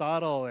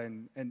Aristotle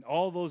and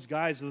all those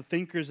guys, the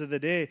thinkers of the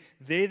day,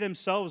 they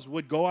themselves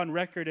would go on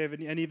record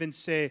and even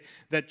say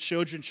that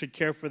children should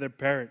care for their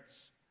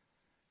parents.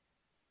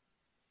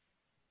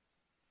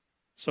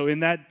 So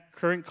in that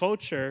current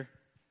culture,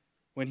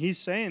 when he's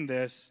saying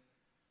this,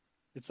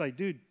 it's like,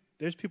 dude,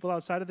 there's people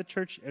outside of the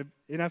church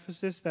in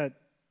Ephesus that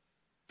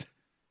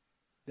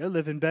they're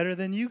living better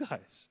than you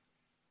guys.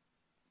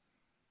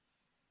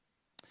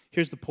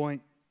 Here's the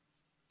point.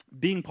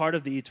 Being part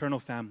of the eternal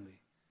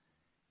family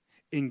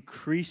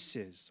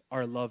increases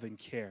our love and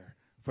care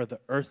for the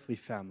earthly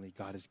family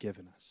God has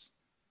given us.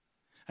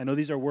 I know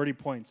these are wordy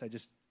points. I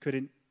just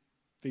couldn't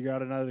figure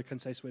out another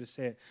concise way to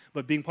say it.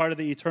 But being part of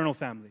the eternal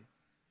family.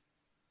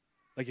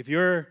 Like if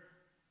you're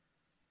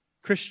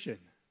Christian,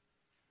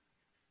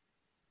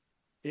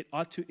 it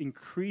ought to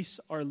increase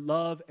our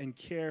love and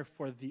care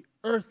for the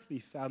earthly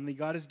family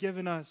God has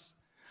given us.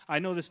 I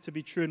know this to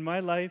be true in my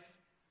life.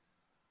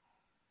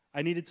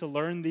 I needed to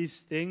learn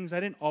these things. I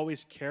didn't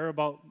always care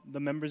about the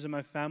members of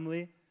my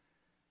family.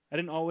 I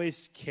didn't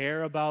always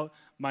care about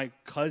my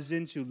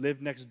cousins who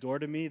lived next door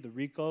to me, the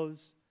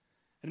Ricos.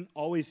 I didn't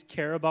always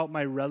care about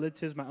my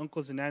relatives, my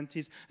uncles and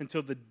aunties,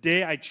 until the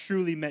day I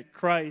truly met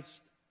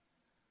Christ.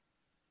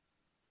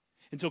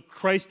 Until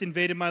Christ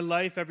invaded my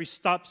life, every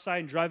stop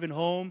sign driving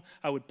home,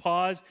 I would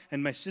pause,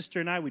 and my sister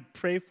and I would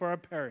pray for our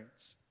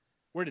parents.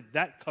 Where did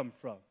that come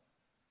from?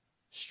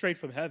 Straight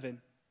from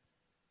heaven,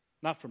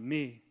 not from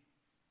me.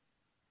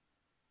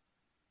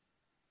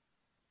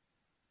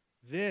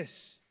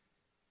 This,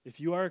 if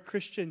you are a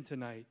Christian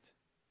tonight,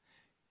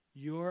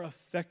 your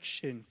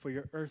affection for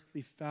your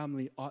earthly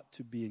family ought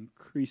to be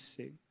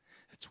increasing.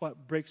 That's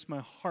what breaks my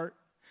heart.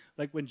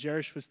 Like when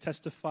Jerish was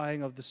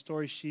testifying of the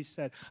story she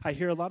said, I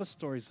hear a lot of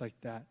stories like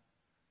that.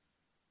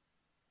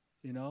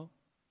 You know?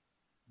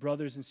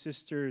 Brothers and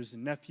sisters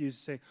and nephews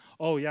say,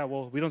 oh yeah,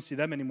 well, we don't see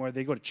them anymore.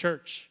 They go to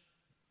church.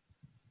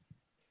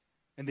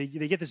 And they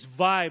get this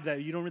vibe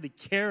that you don't really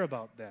care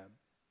about them.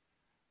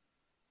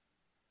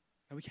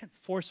 And we can't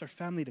force our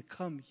family to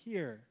come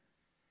here.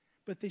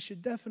 But they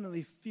should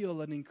definitely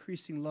feel an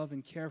increasing love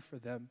and care for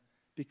them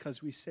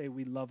because we say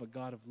we love a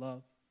God of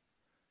love.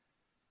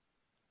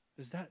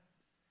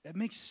 That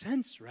makes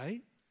sense,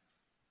 right?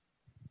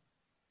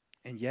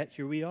 And yet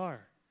here we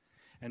are.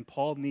 And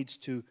Paul needs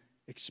to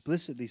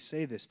explicitly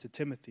say this to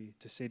Timothy,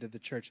 to say to the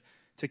church.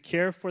 To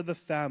care for the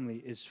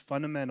family is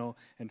fundamental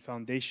and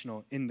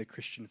foundational in the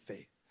Christian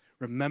faith.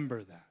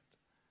 Remember that.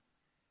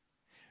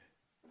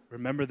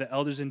 Remember, the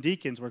elders and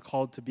deacons were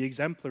called to be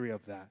exemplary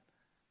of that.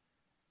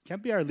 You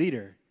can't be our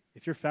leader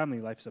if your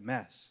family life's a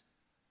mess.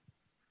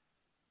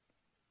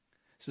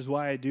 This is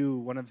why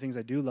one of the things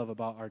I do love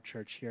about our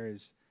church here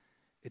is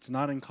it's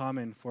not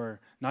uncommon for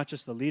not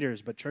just the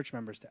leaders, but church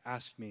members to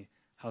ask me,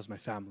 how's my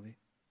family?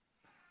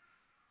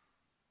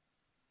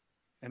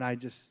 And I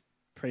just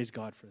praise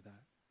God for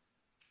that.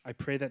 I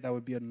pray that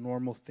would be a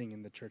normal thing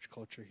in the church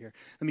culture here.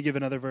 Let me give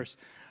another verse.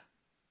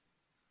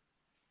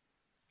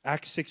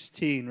 Acts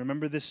 16.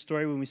 Remember this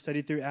story when we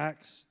studied through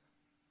Acts?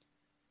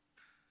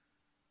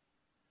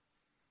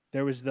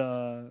 There was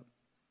I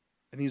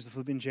think it was the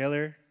Philippian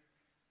jailer.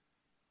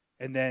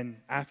 And then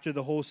after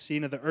the whole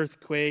scene of the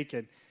earthquake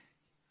and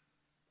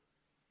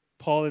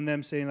Paul and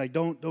them saying, like,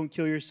 don't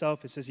kill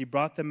yourself. It says he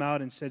brought them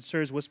out and said,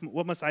 sirs,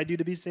 what must I do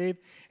to be saved?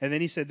 And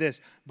then he said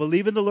this,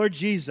 believe in the Lord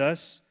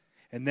Jesus.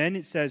 And then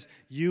it says,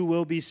 you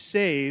will be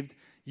saved,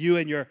 you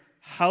and your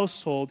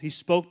household. He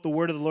spoke the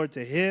word of the Lord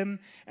to him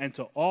and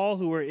to all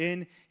who were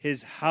in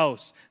his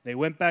house. They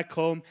went back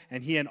home,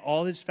 and he and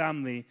all his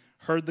family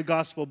heard the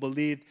gospel,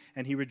 believed,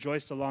 and he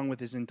rejoiced along with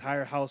his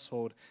entire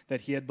household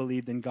that he had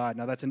believed in God.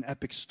 Now that's an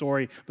epic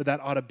story, but that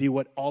ought to be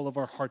what all of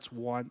our hearts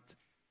want.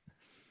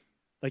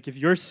 Like if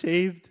you're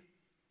saved,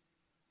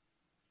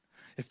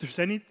 if there's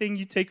anything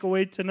you take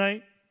away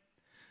tonight,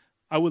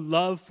 I would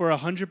love for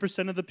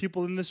 100% of the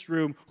people in this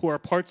room who are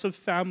parts of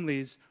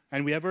families,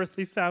 and we have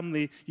earthly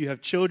family, you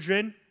have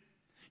children,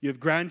 you have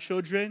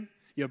grandchildren,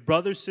 you have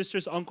brothers,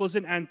 sisters, uncles,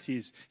 and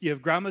aunties, you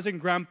have grandmas and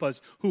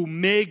grandpas who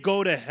may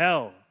go to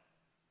hell.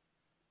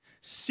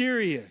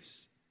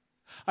 Serious.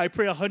 I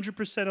pray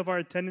 100% of our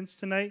attendance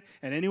tonight,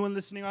 and anyone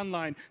listening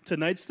online,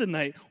 tonight's the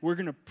night we're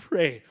going to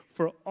pray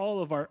for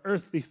all of our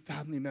earthly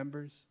family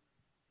members.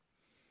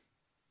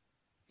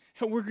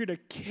 And we're going to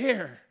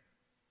care.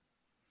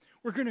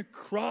 We're going to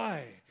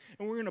cry,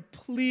 and we're going to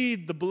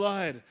plead the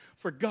blood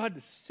for God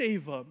to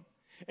save them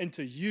and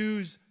to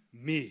use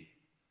me.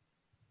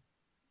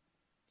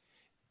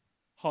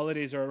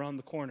 Holidays are around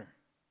the corner.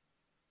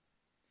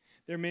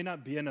 There may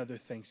not be another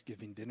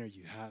Thanksgiving dinner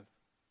you have.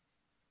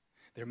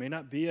 There may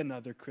not be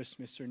another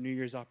Christmas or New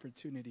Year's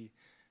opportunity.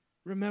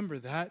 Remember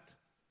that.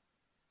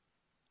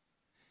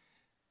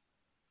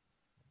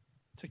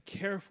 To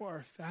care for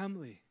our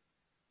family,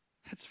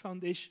 that's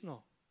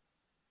foundational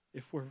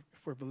if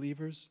we're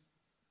believers.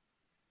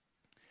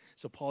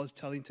 So Paul is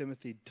telling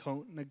Timothy,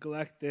 don't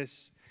neglect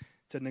this.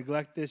 To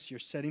neglect this, you're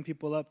setting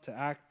people up to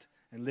act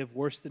and live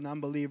worse than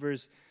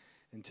unbelievers.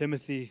 And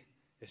Timothy,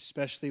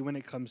 especially when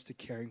it comes to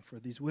caring for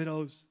these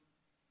widows.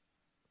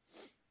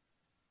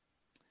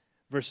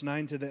 Verse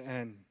 9 to the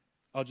end.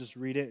 I'll just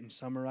read it and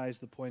summarize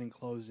the point in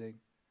closing.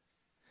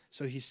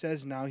 So he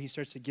says now, he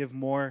starts to give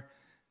more.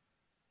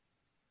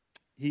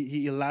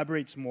 He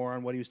elaborates more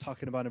on what he was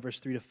talking about in verse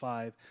 3 to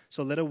 5.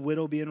 So let a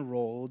widow be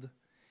enrolled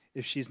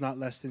if she's not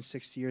less than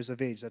 60 years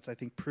of age. That's, I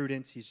think,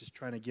 prudence. He's just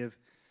trying to give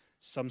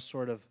some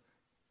sort of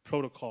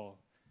protocol.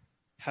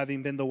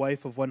 Having been the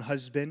wife of one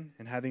husband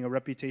and having a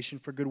reputation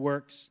for good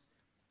works.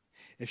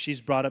 If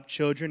she's brought up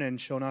children and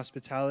shown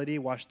hospitality,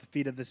 washed the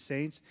feet of the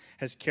saints,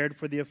 has cared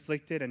for the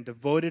afflicted, and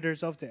devoted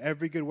herself to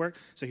every good work.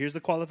 So here's the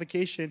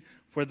qualification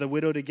for the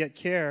widow to get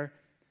care.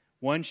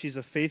 One, she's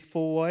a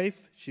faithful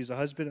wife. She's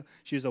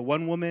a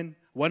one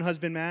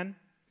husband man.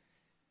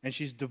 And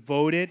she's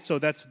devoted. So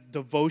that's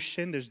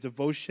devotion. There's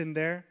devotion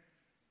there.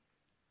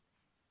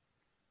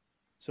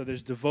 So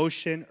there's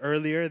devotion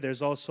earlier.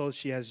 There's also,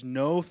 she has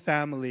no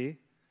family.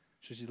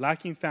 So she's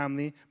lacking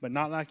family, but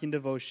not lacking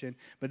devotion.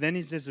 But then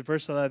he says in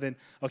verse 11,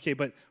 okay,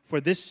 but for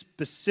this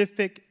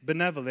specific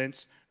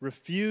benevolence,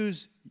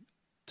 refuse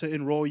to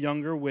enroll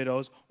younger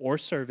widows or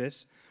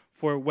service,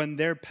 for when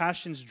their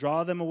passions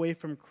draw them away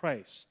from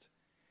Christ,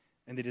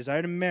 and they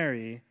desire to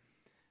marry,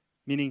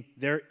 meaning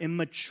they're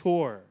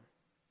immature.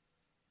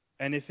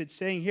 And if it's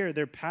saying here,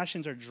 their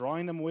passions are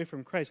drawing them away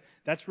from Christ,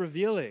 that's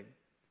revealing.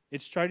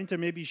 It's starting to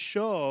maybe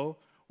show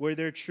where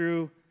their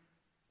true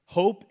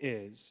hope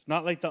is,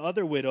 not like the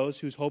other widows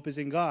whose hope is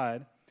in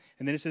God.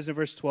 And then it says in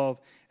verse 12,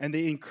 and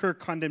they incur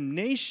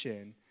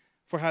condemnation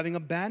for having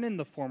abandoned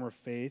the former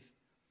faith.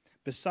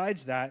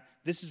 Besides that,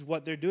 this is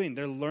what they're doing.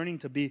 They're learning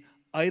to be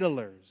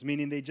idlers,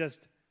 meaning they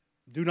just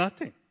do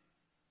nothing.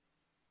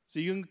 So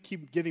you can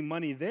keep giving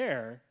money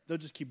there, they'll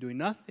just keep doing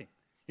nothing.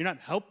 You're not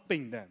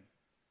helping them.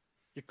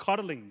 You're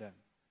coddling them.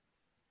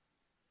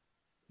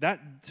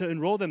 That, to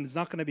enroll them, is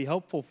not going to be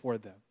helpful for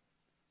them.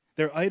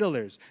 They're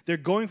idlers. They're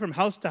going from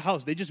house to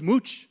house. They just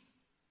mooch.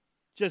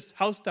 Just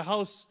house to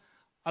house.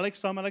 I like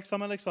some, I like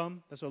some, I like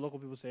some. That's what local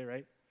people say,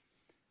 right?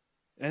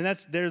 And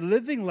they're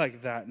living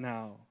like that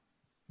now.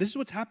 This is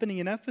what's happening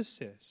in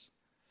Ephesus.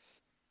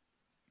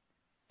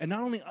 And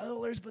not only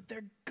idlers, but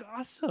they're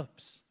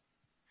gossips.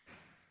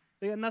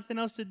 They got nothing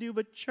else to do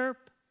but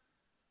chirp.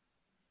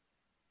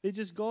 They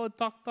just go and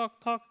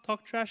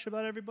talk trash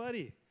about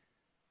everybody.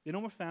 They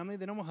no more family.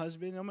 They no more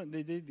husband.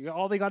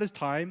 All they got is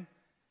time.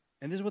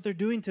 And this is what they're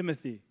doing,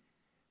 Timothy.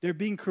 They're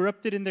being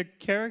corrupted in their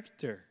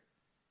character.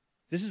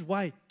 This is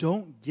why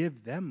don't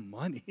give them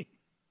money.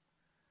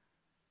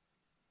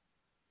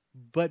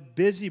 But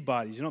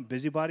busybodies, you know what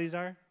busybodies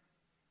are?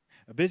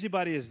 A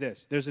busybody is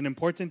this. There's an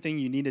important thing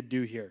you need to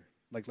do here.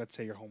 Like, let's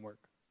say your homework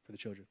for the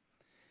children.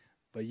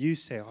 But you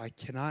say, oh, I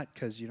cannot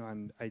because,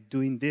 I'm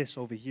doing this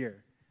over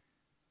here.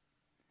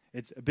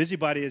 It's a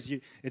busybody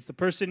it's the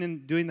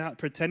person doing that,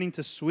 pretending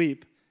to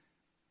sweep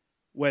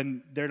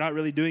when they're not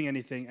really doing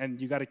anything, and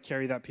you got to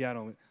carry that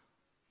piano.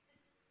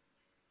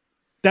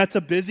 That's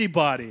a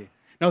busybody.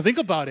 Now think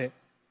about it.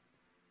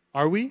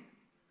 Are we?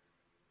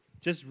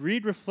 Just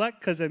read, reflect,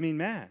 because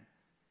man,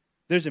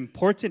 there's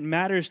important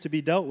matters to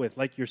be dealt with,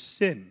 like your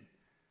sin,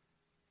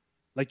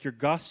 like your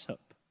gossip,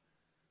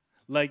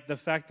 like the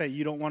fact that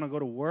you don't want to go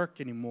to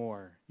work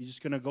anymore. You're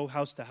just going to go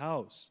house to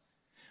house.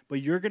 But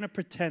you're going to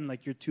pretend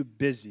like you're too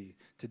busy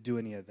to do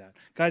any of that.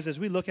 Guys, as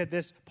we look at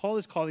this, Paul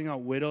is calling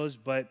out widows,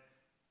 but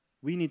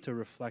we need to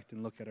reflect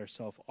and look at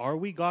ourselves. Are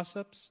we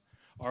gossips?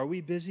 Are we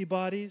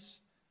busybodies?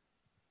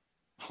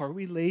 Are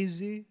we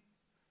lazy?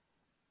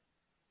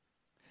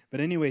 But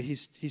anyway,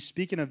 he's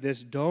speaking of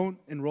this. Don't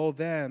enroll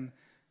them.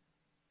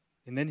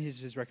 And then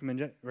his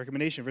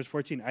recommendation, verse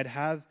 14.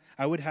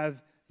 I would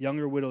have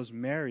younger widows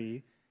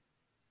marry,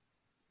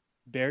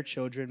 bear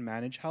children,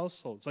 manage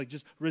households. Like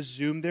just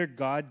resume their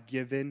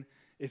God-given,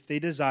 if they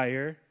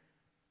desire,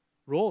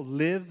 role.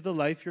 Live the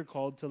life you're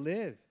called to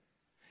live.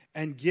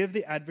 And give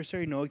the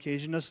adversary no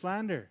occasion to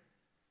slander.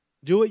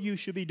 Do what you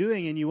should be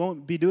doing, and you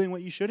won't be doing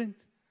what you shouldn't.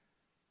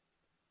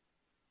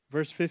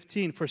 Verse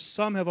 15, for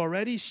some have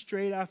already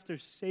strayed after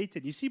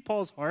Satan. You see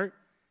Paul's heart?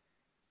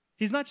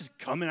 He's not just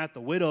coming at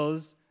the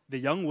widows, the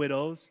young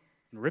widows,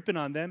 and ripping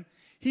on them.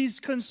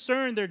 He's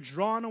concerned they're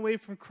drawn away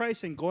from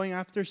Christ and going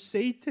after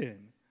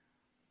Satan.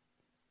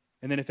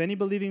 And then if any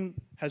believing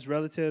has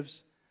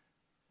relatives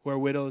who are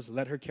widows,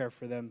 let her care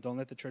for them. Don't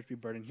let the church be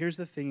burdened. Here's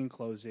the thing in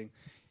closing.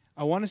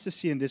 I want us to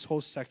see in this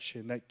whole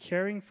section that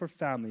caring for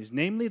families,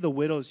 namely the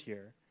widows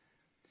here,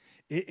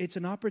 it's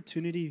an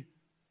opportunity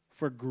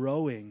for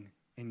growing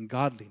in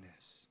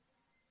godliness.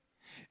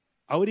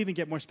 I would even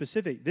get more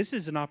specific. This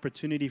is an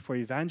opportunity for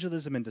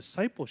evangelism and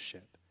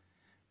discipleship.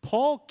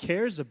 Paul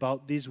cares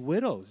about these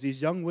widows,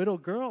 these young widow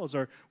girls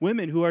or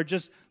women who are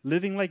just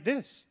living like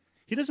this.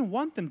 He doesn't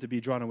want them to be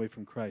drawn away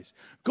from Christ.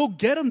 Go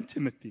get them,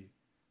 Timothy.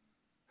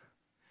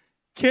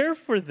 Care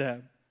for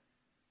them.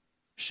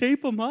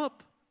 Shape them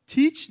up.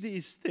 Teach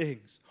these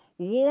things.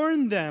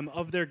 Warn them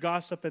of their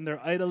gossip and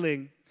their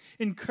idling.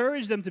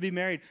 Encourage them to be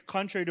married,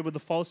 contrary to what the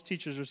false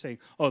teachers are saying.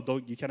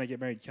 Oh, you cannot get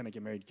married, you cannot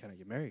get married, you cannot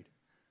get married.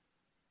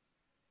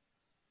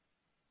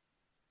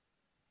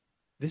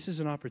 This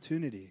is an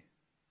opportunity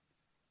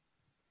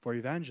for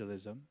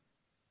evangelism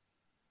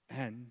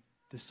and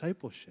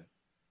discipleship.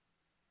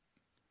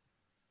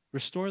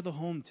 Restore the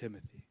home,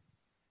 Timothy.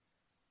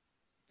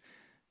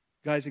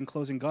 Guys, in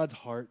closing, God's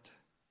heart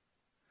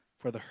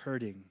for the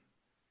hurting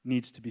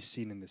needs to be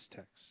seen in this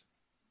text.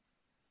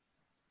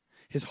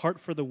 His heart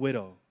for the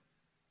widow,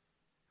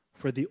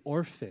 for the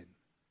orphan,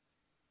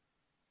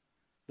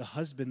 the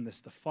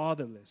husbandless, the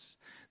fatherless,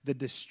 the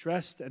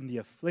distressed and the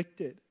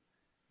afflicted.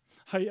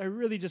 I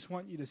really just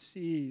want you to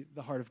see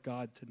the heart of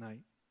God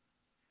tonight,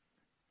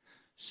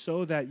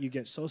 so that you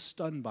get so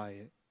stunned by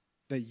it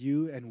that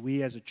you and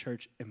we as a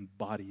church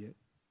embody it.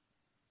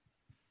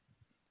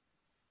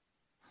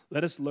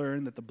 Let us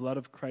learn that the blood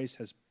of Christ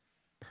has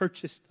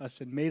purchased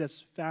us and made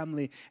us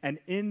family. And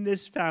in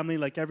this family,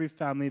 like every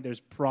family,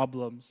 there's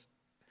problems.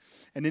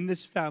 And in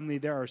this family,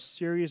 there are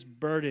serious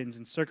burdens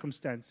and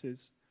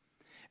circumstances.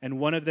 And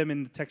one of them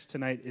in the text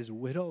tonight is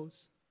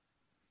widows.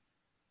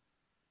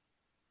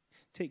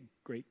 Take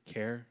great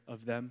care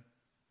of them.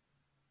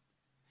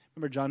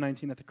 Remember John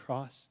 19 at the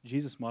cross?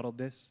 Jesus modeled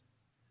this.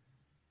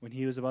 When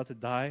he was about to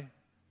die,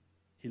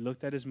 he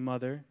looked at his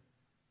mother.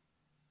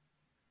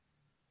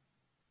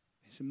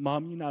 He said,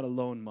 "Mom, you're not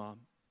alone,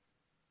 Mom.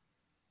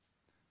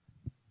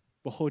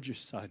 Behold your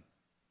son."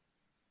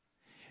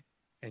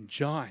 And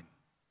John,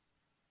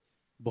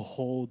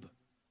 "Behold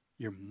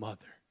your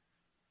mother."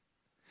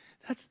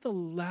 That's the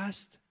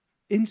last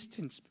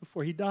instance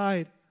before he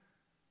died.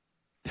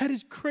 That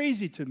is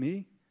crazy to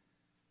me,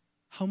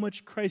 how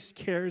much Christ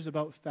cares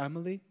about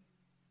family.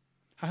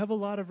 I have a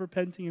lot of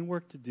repenting and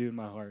work to do in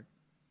my heart.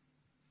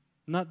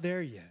 I'm not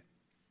there yet,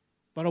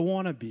 but I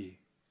want to be.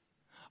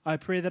 I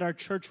pray that our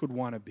church would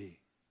want to be.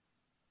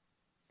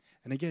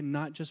 And again,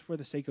 not just for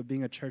the sake of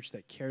being a church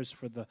that cares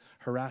for the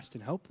harassed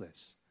and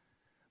helpless,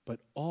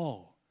 but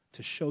all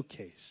to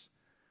showcase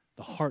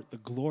the heart, the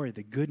glory,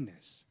 the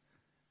goodness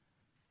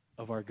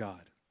of our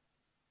God.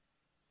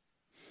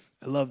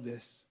 I love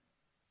this.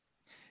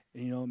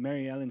 And, you know,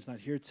 Mary Ellen's not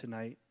here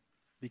tonight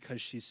because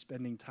she's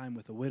spending time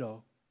with a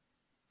widow,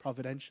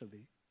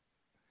 providentially.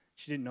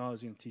 She didn't know I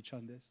was going to teach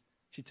on this.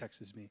 She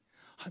texts me,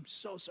 "I'm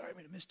so sorry I'm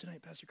going to miss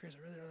tonight, Pastor Chris. I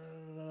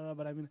really,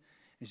 but I'm going to,"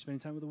 and she's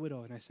spending time with a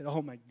widow. And I said,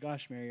 "Oh my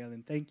gosh, Mary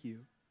Ellen, thank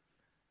you."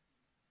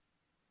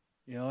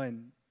 You know,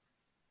 and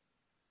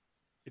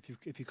if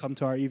you come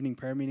to our evening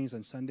prayer meetings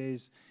on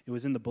Sundays, it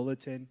was in the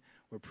bulletin.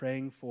 We're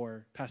praying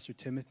for Pastor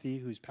Timothy,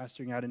 who's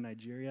pastoring out in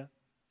Nigeria.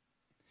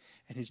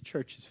 And his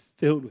church is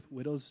filled with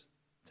widows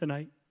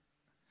tonight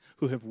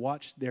who have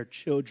watched their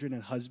children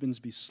and husbands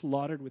be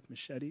slaughtered with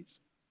machetes.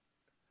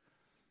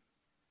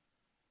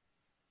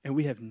 And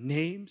we have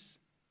names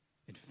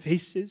and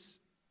faces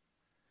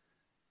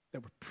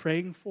that we're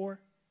praying for.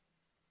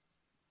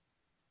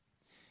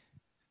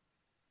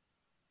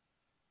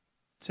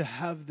 To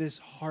have this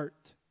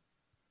heart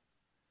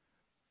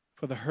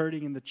for the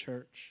hurting in the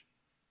church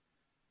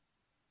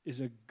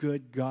is a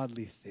good,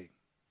 godly thing.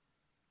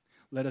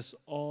 Let us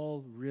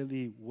all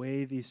really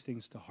weigh these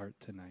things to heart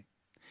tonight.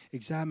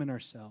 Examine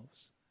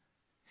ourselves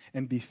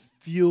and be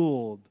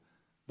fueled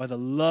by the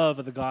love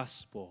of the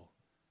gospel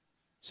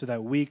so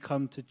that we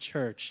come to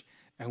church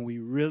and we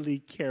really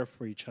care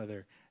for each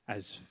other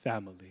as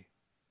family.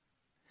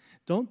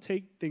 Don't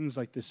take things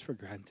like this for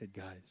granted,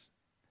 guys.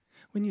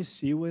 When you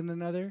see one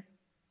another,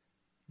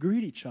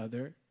 greet each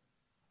other,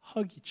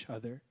 hug each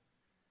other,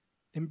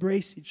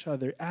 embrace each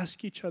other,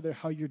 ask each other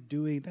how you're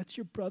doing. That's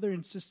your brother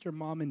and sister,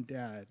 mom and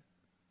dad.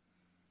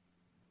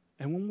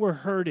 And when we're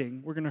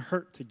hurting, we're going to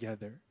hurt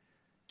together.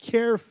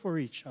 Care for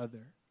each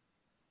other.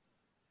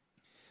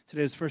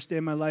 Today was the first day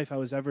of my life I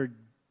was ever,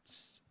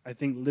 I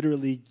think,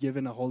 literally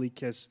given a holy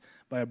kiss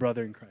by a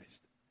brother in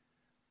Christ.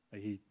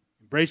 Like, he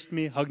embraced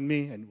me, hugged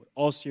me, and with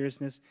all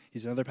seriousness,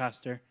 he's another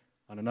pastor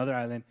on another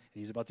island,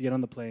 and he's about to get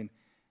on the plane.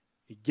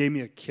 He gave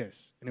me a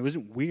kiss, and it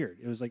wasn't weird.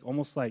 It was like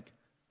almost like,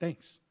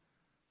 thanks.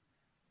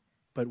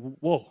 But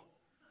whoa,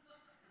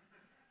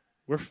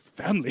 we're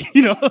family,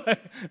 you know?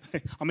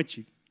 I'm a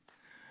cheat.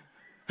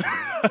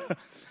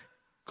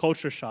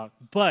 Culture shock.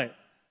 But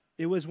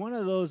it was one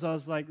of those, I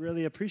was like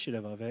really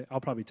appreciative of it. I'll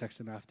probably text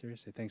him after,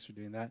 say thanks for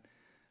doing that.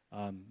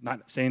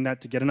 Not saying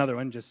that to get another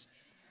one,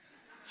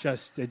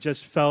 it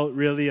just felt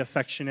really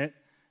affectionate.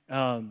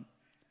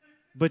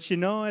 But you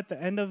know, at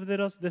the end of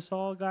this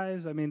all,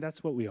 guys, I mean,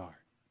 that's what we are.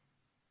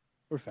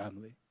 We're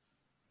family.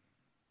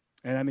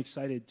 And I'm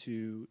excited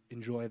to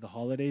enjoy the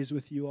holidays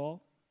with you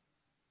all.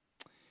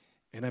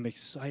 And I'm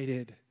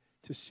excited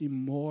to see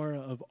more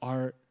of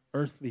our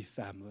earthly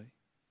family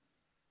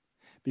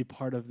be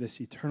part of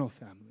this eternal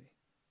family.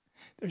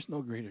 There's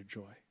no greater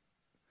joy.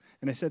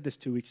 And I said this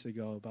 2 weeks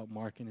ago about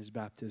Mark and his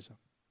baptism.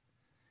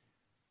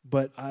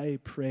 But I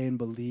pray and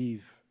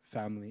believe,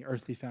 family,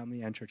 earthly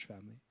family and church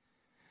family,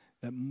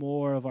 that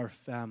more of our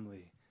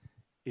family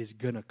is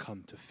going to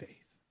come to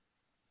faith.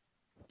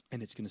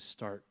 And it's going to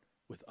start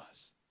with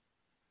us.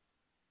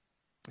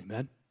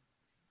 Amen?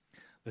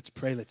 Let's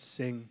pray, let's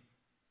sing,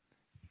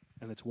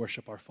 and let's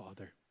worship our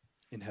Father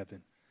in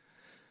heaven.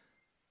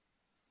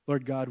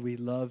 Lord God, we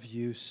love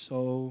you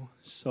so,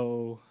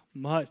 so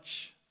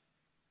much.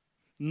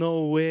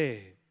 no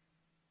way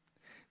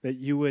that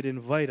you would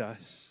invite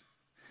us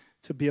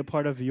to be a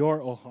part of your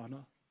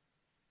ohana.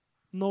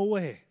 No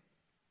way.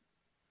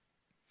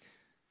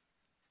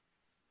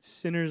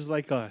 Sinners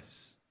like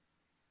us,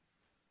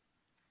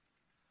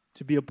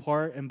 to be a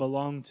part and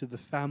belong to the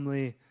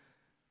family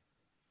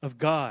of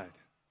God.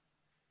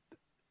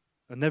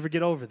 I'll never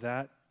get over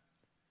that.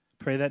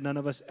 Pray that none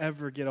of us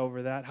ever get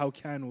over that. How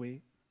can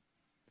we?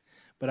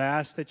 But I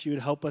ask that you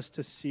would help us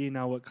to see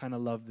now what kind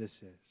of love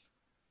this is.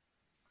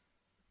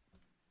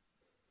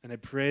 And I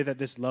pray that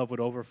this love would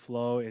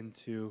overflow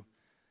into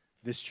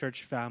this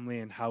church family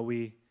and how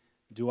we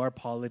do our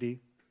polity,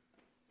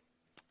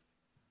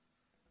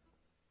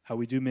 how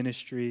we do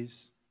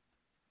ministries,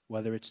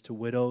 whether it's to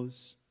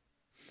widows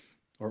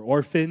or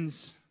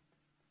orphans.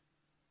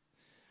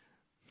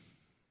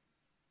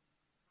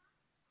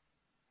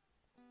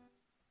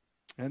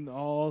 And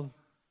all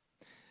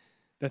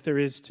that there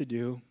is to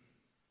do.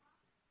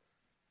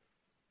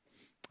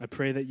 I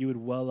pray that you would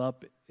well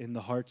up in the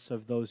hearts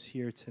of those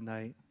here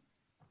tonight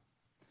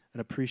an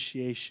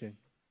appreciation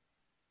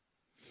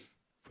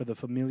for the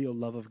familial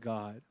love of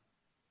God.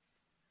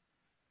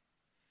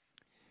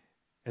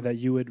 And that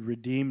you would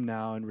redeem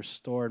now and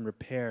restore and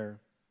repair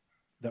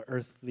the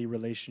earthly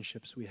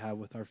relationships we have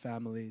with our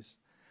families.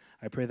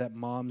 I pray that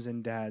moms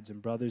and dads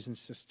and brothers and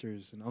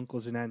sisters and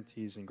uncles and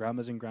aunties and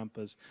grandmas and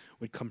grandpas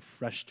would come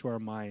fresh to our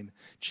mind.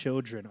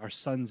 Children, our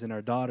sons and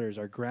our daughters,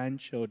 our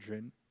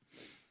grandchildren,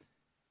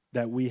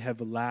 that we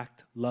have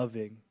lacked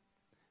loving,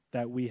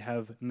 that we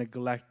have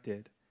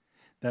neglected,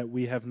 that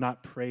we have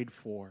not prayed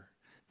for,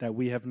 that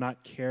we have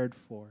not cared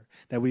for,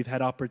 that we've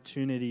had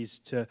opportunities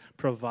to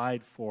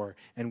provide for,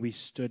 and we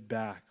stood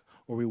back,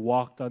 or we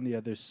walked on the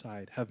other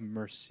side. Have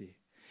mercy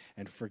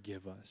and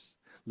forgive us.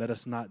 Let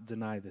us not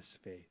deny this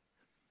faith,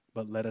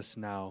 but let us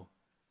now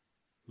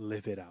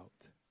live it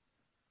out.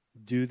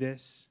 Do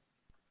this,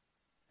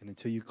 and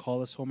until you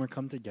call us home or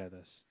come to get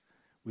us,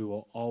 we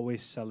will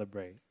always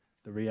celebrate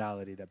the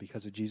reality that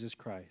because of Jesus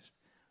Christ,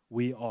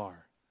 we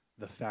are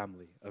the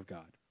family of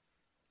God.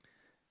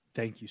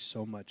 Thank you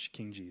so much,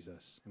 King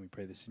Jesus, and we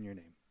pray this in your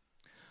name.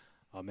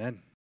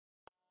 Amen.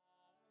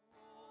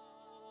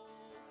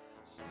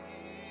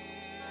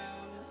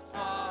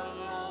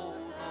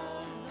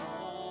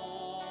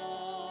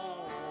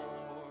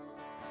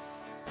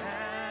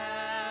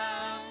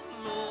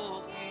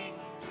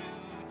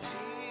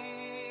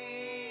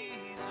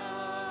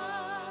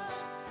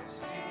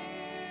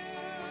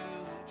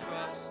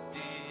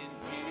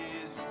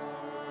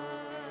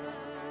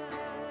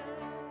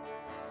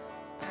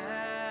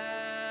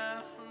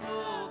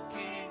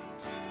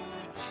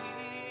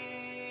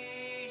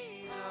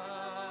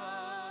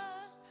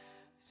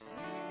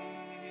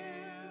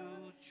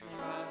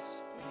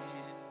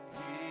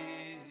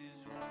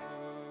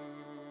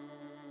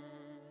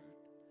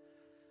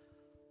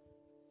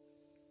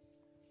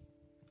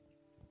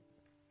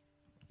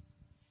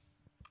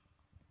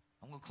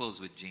 I'm going to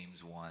close with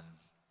James 1,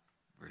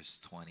 verse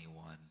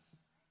 21.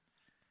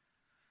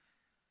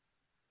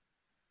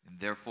 And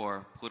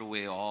therefore, put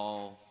away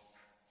all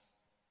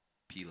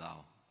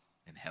pilau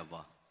and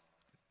heva,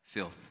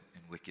 filth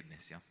and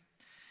wickedness,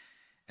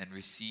 and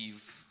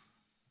receive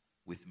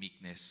with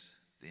meekness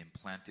the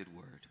implanted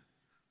word,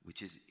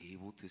 which is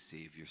able to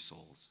save your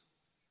souls.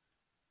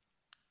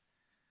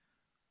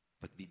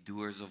 But be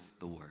doers of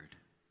the word,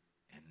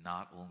 and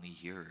not only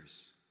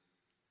hearers.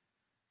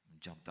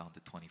 Jump down to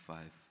 25.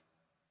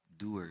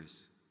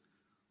 Doers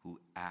who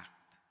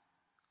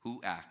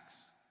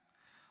acts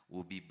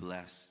will be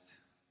blessed.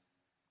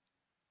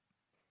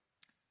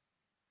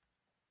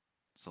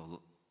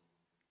 So,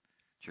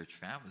 church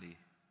family,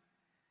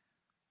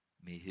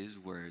 may his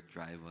word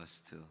drive us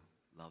to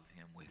love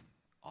him with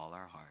all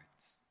our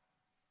hearts,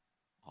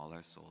 all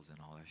our souls, and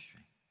all our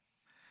strength,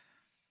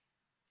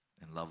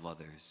 and love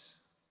others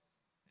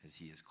as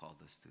he has called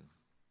us to.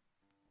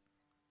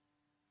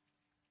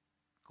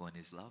 Go in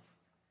his love.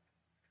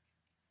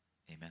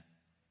 Amen.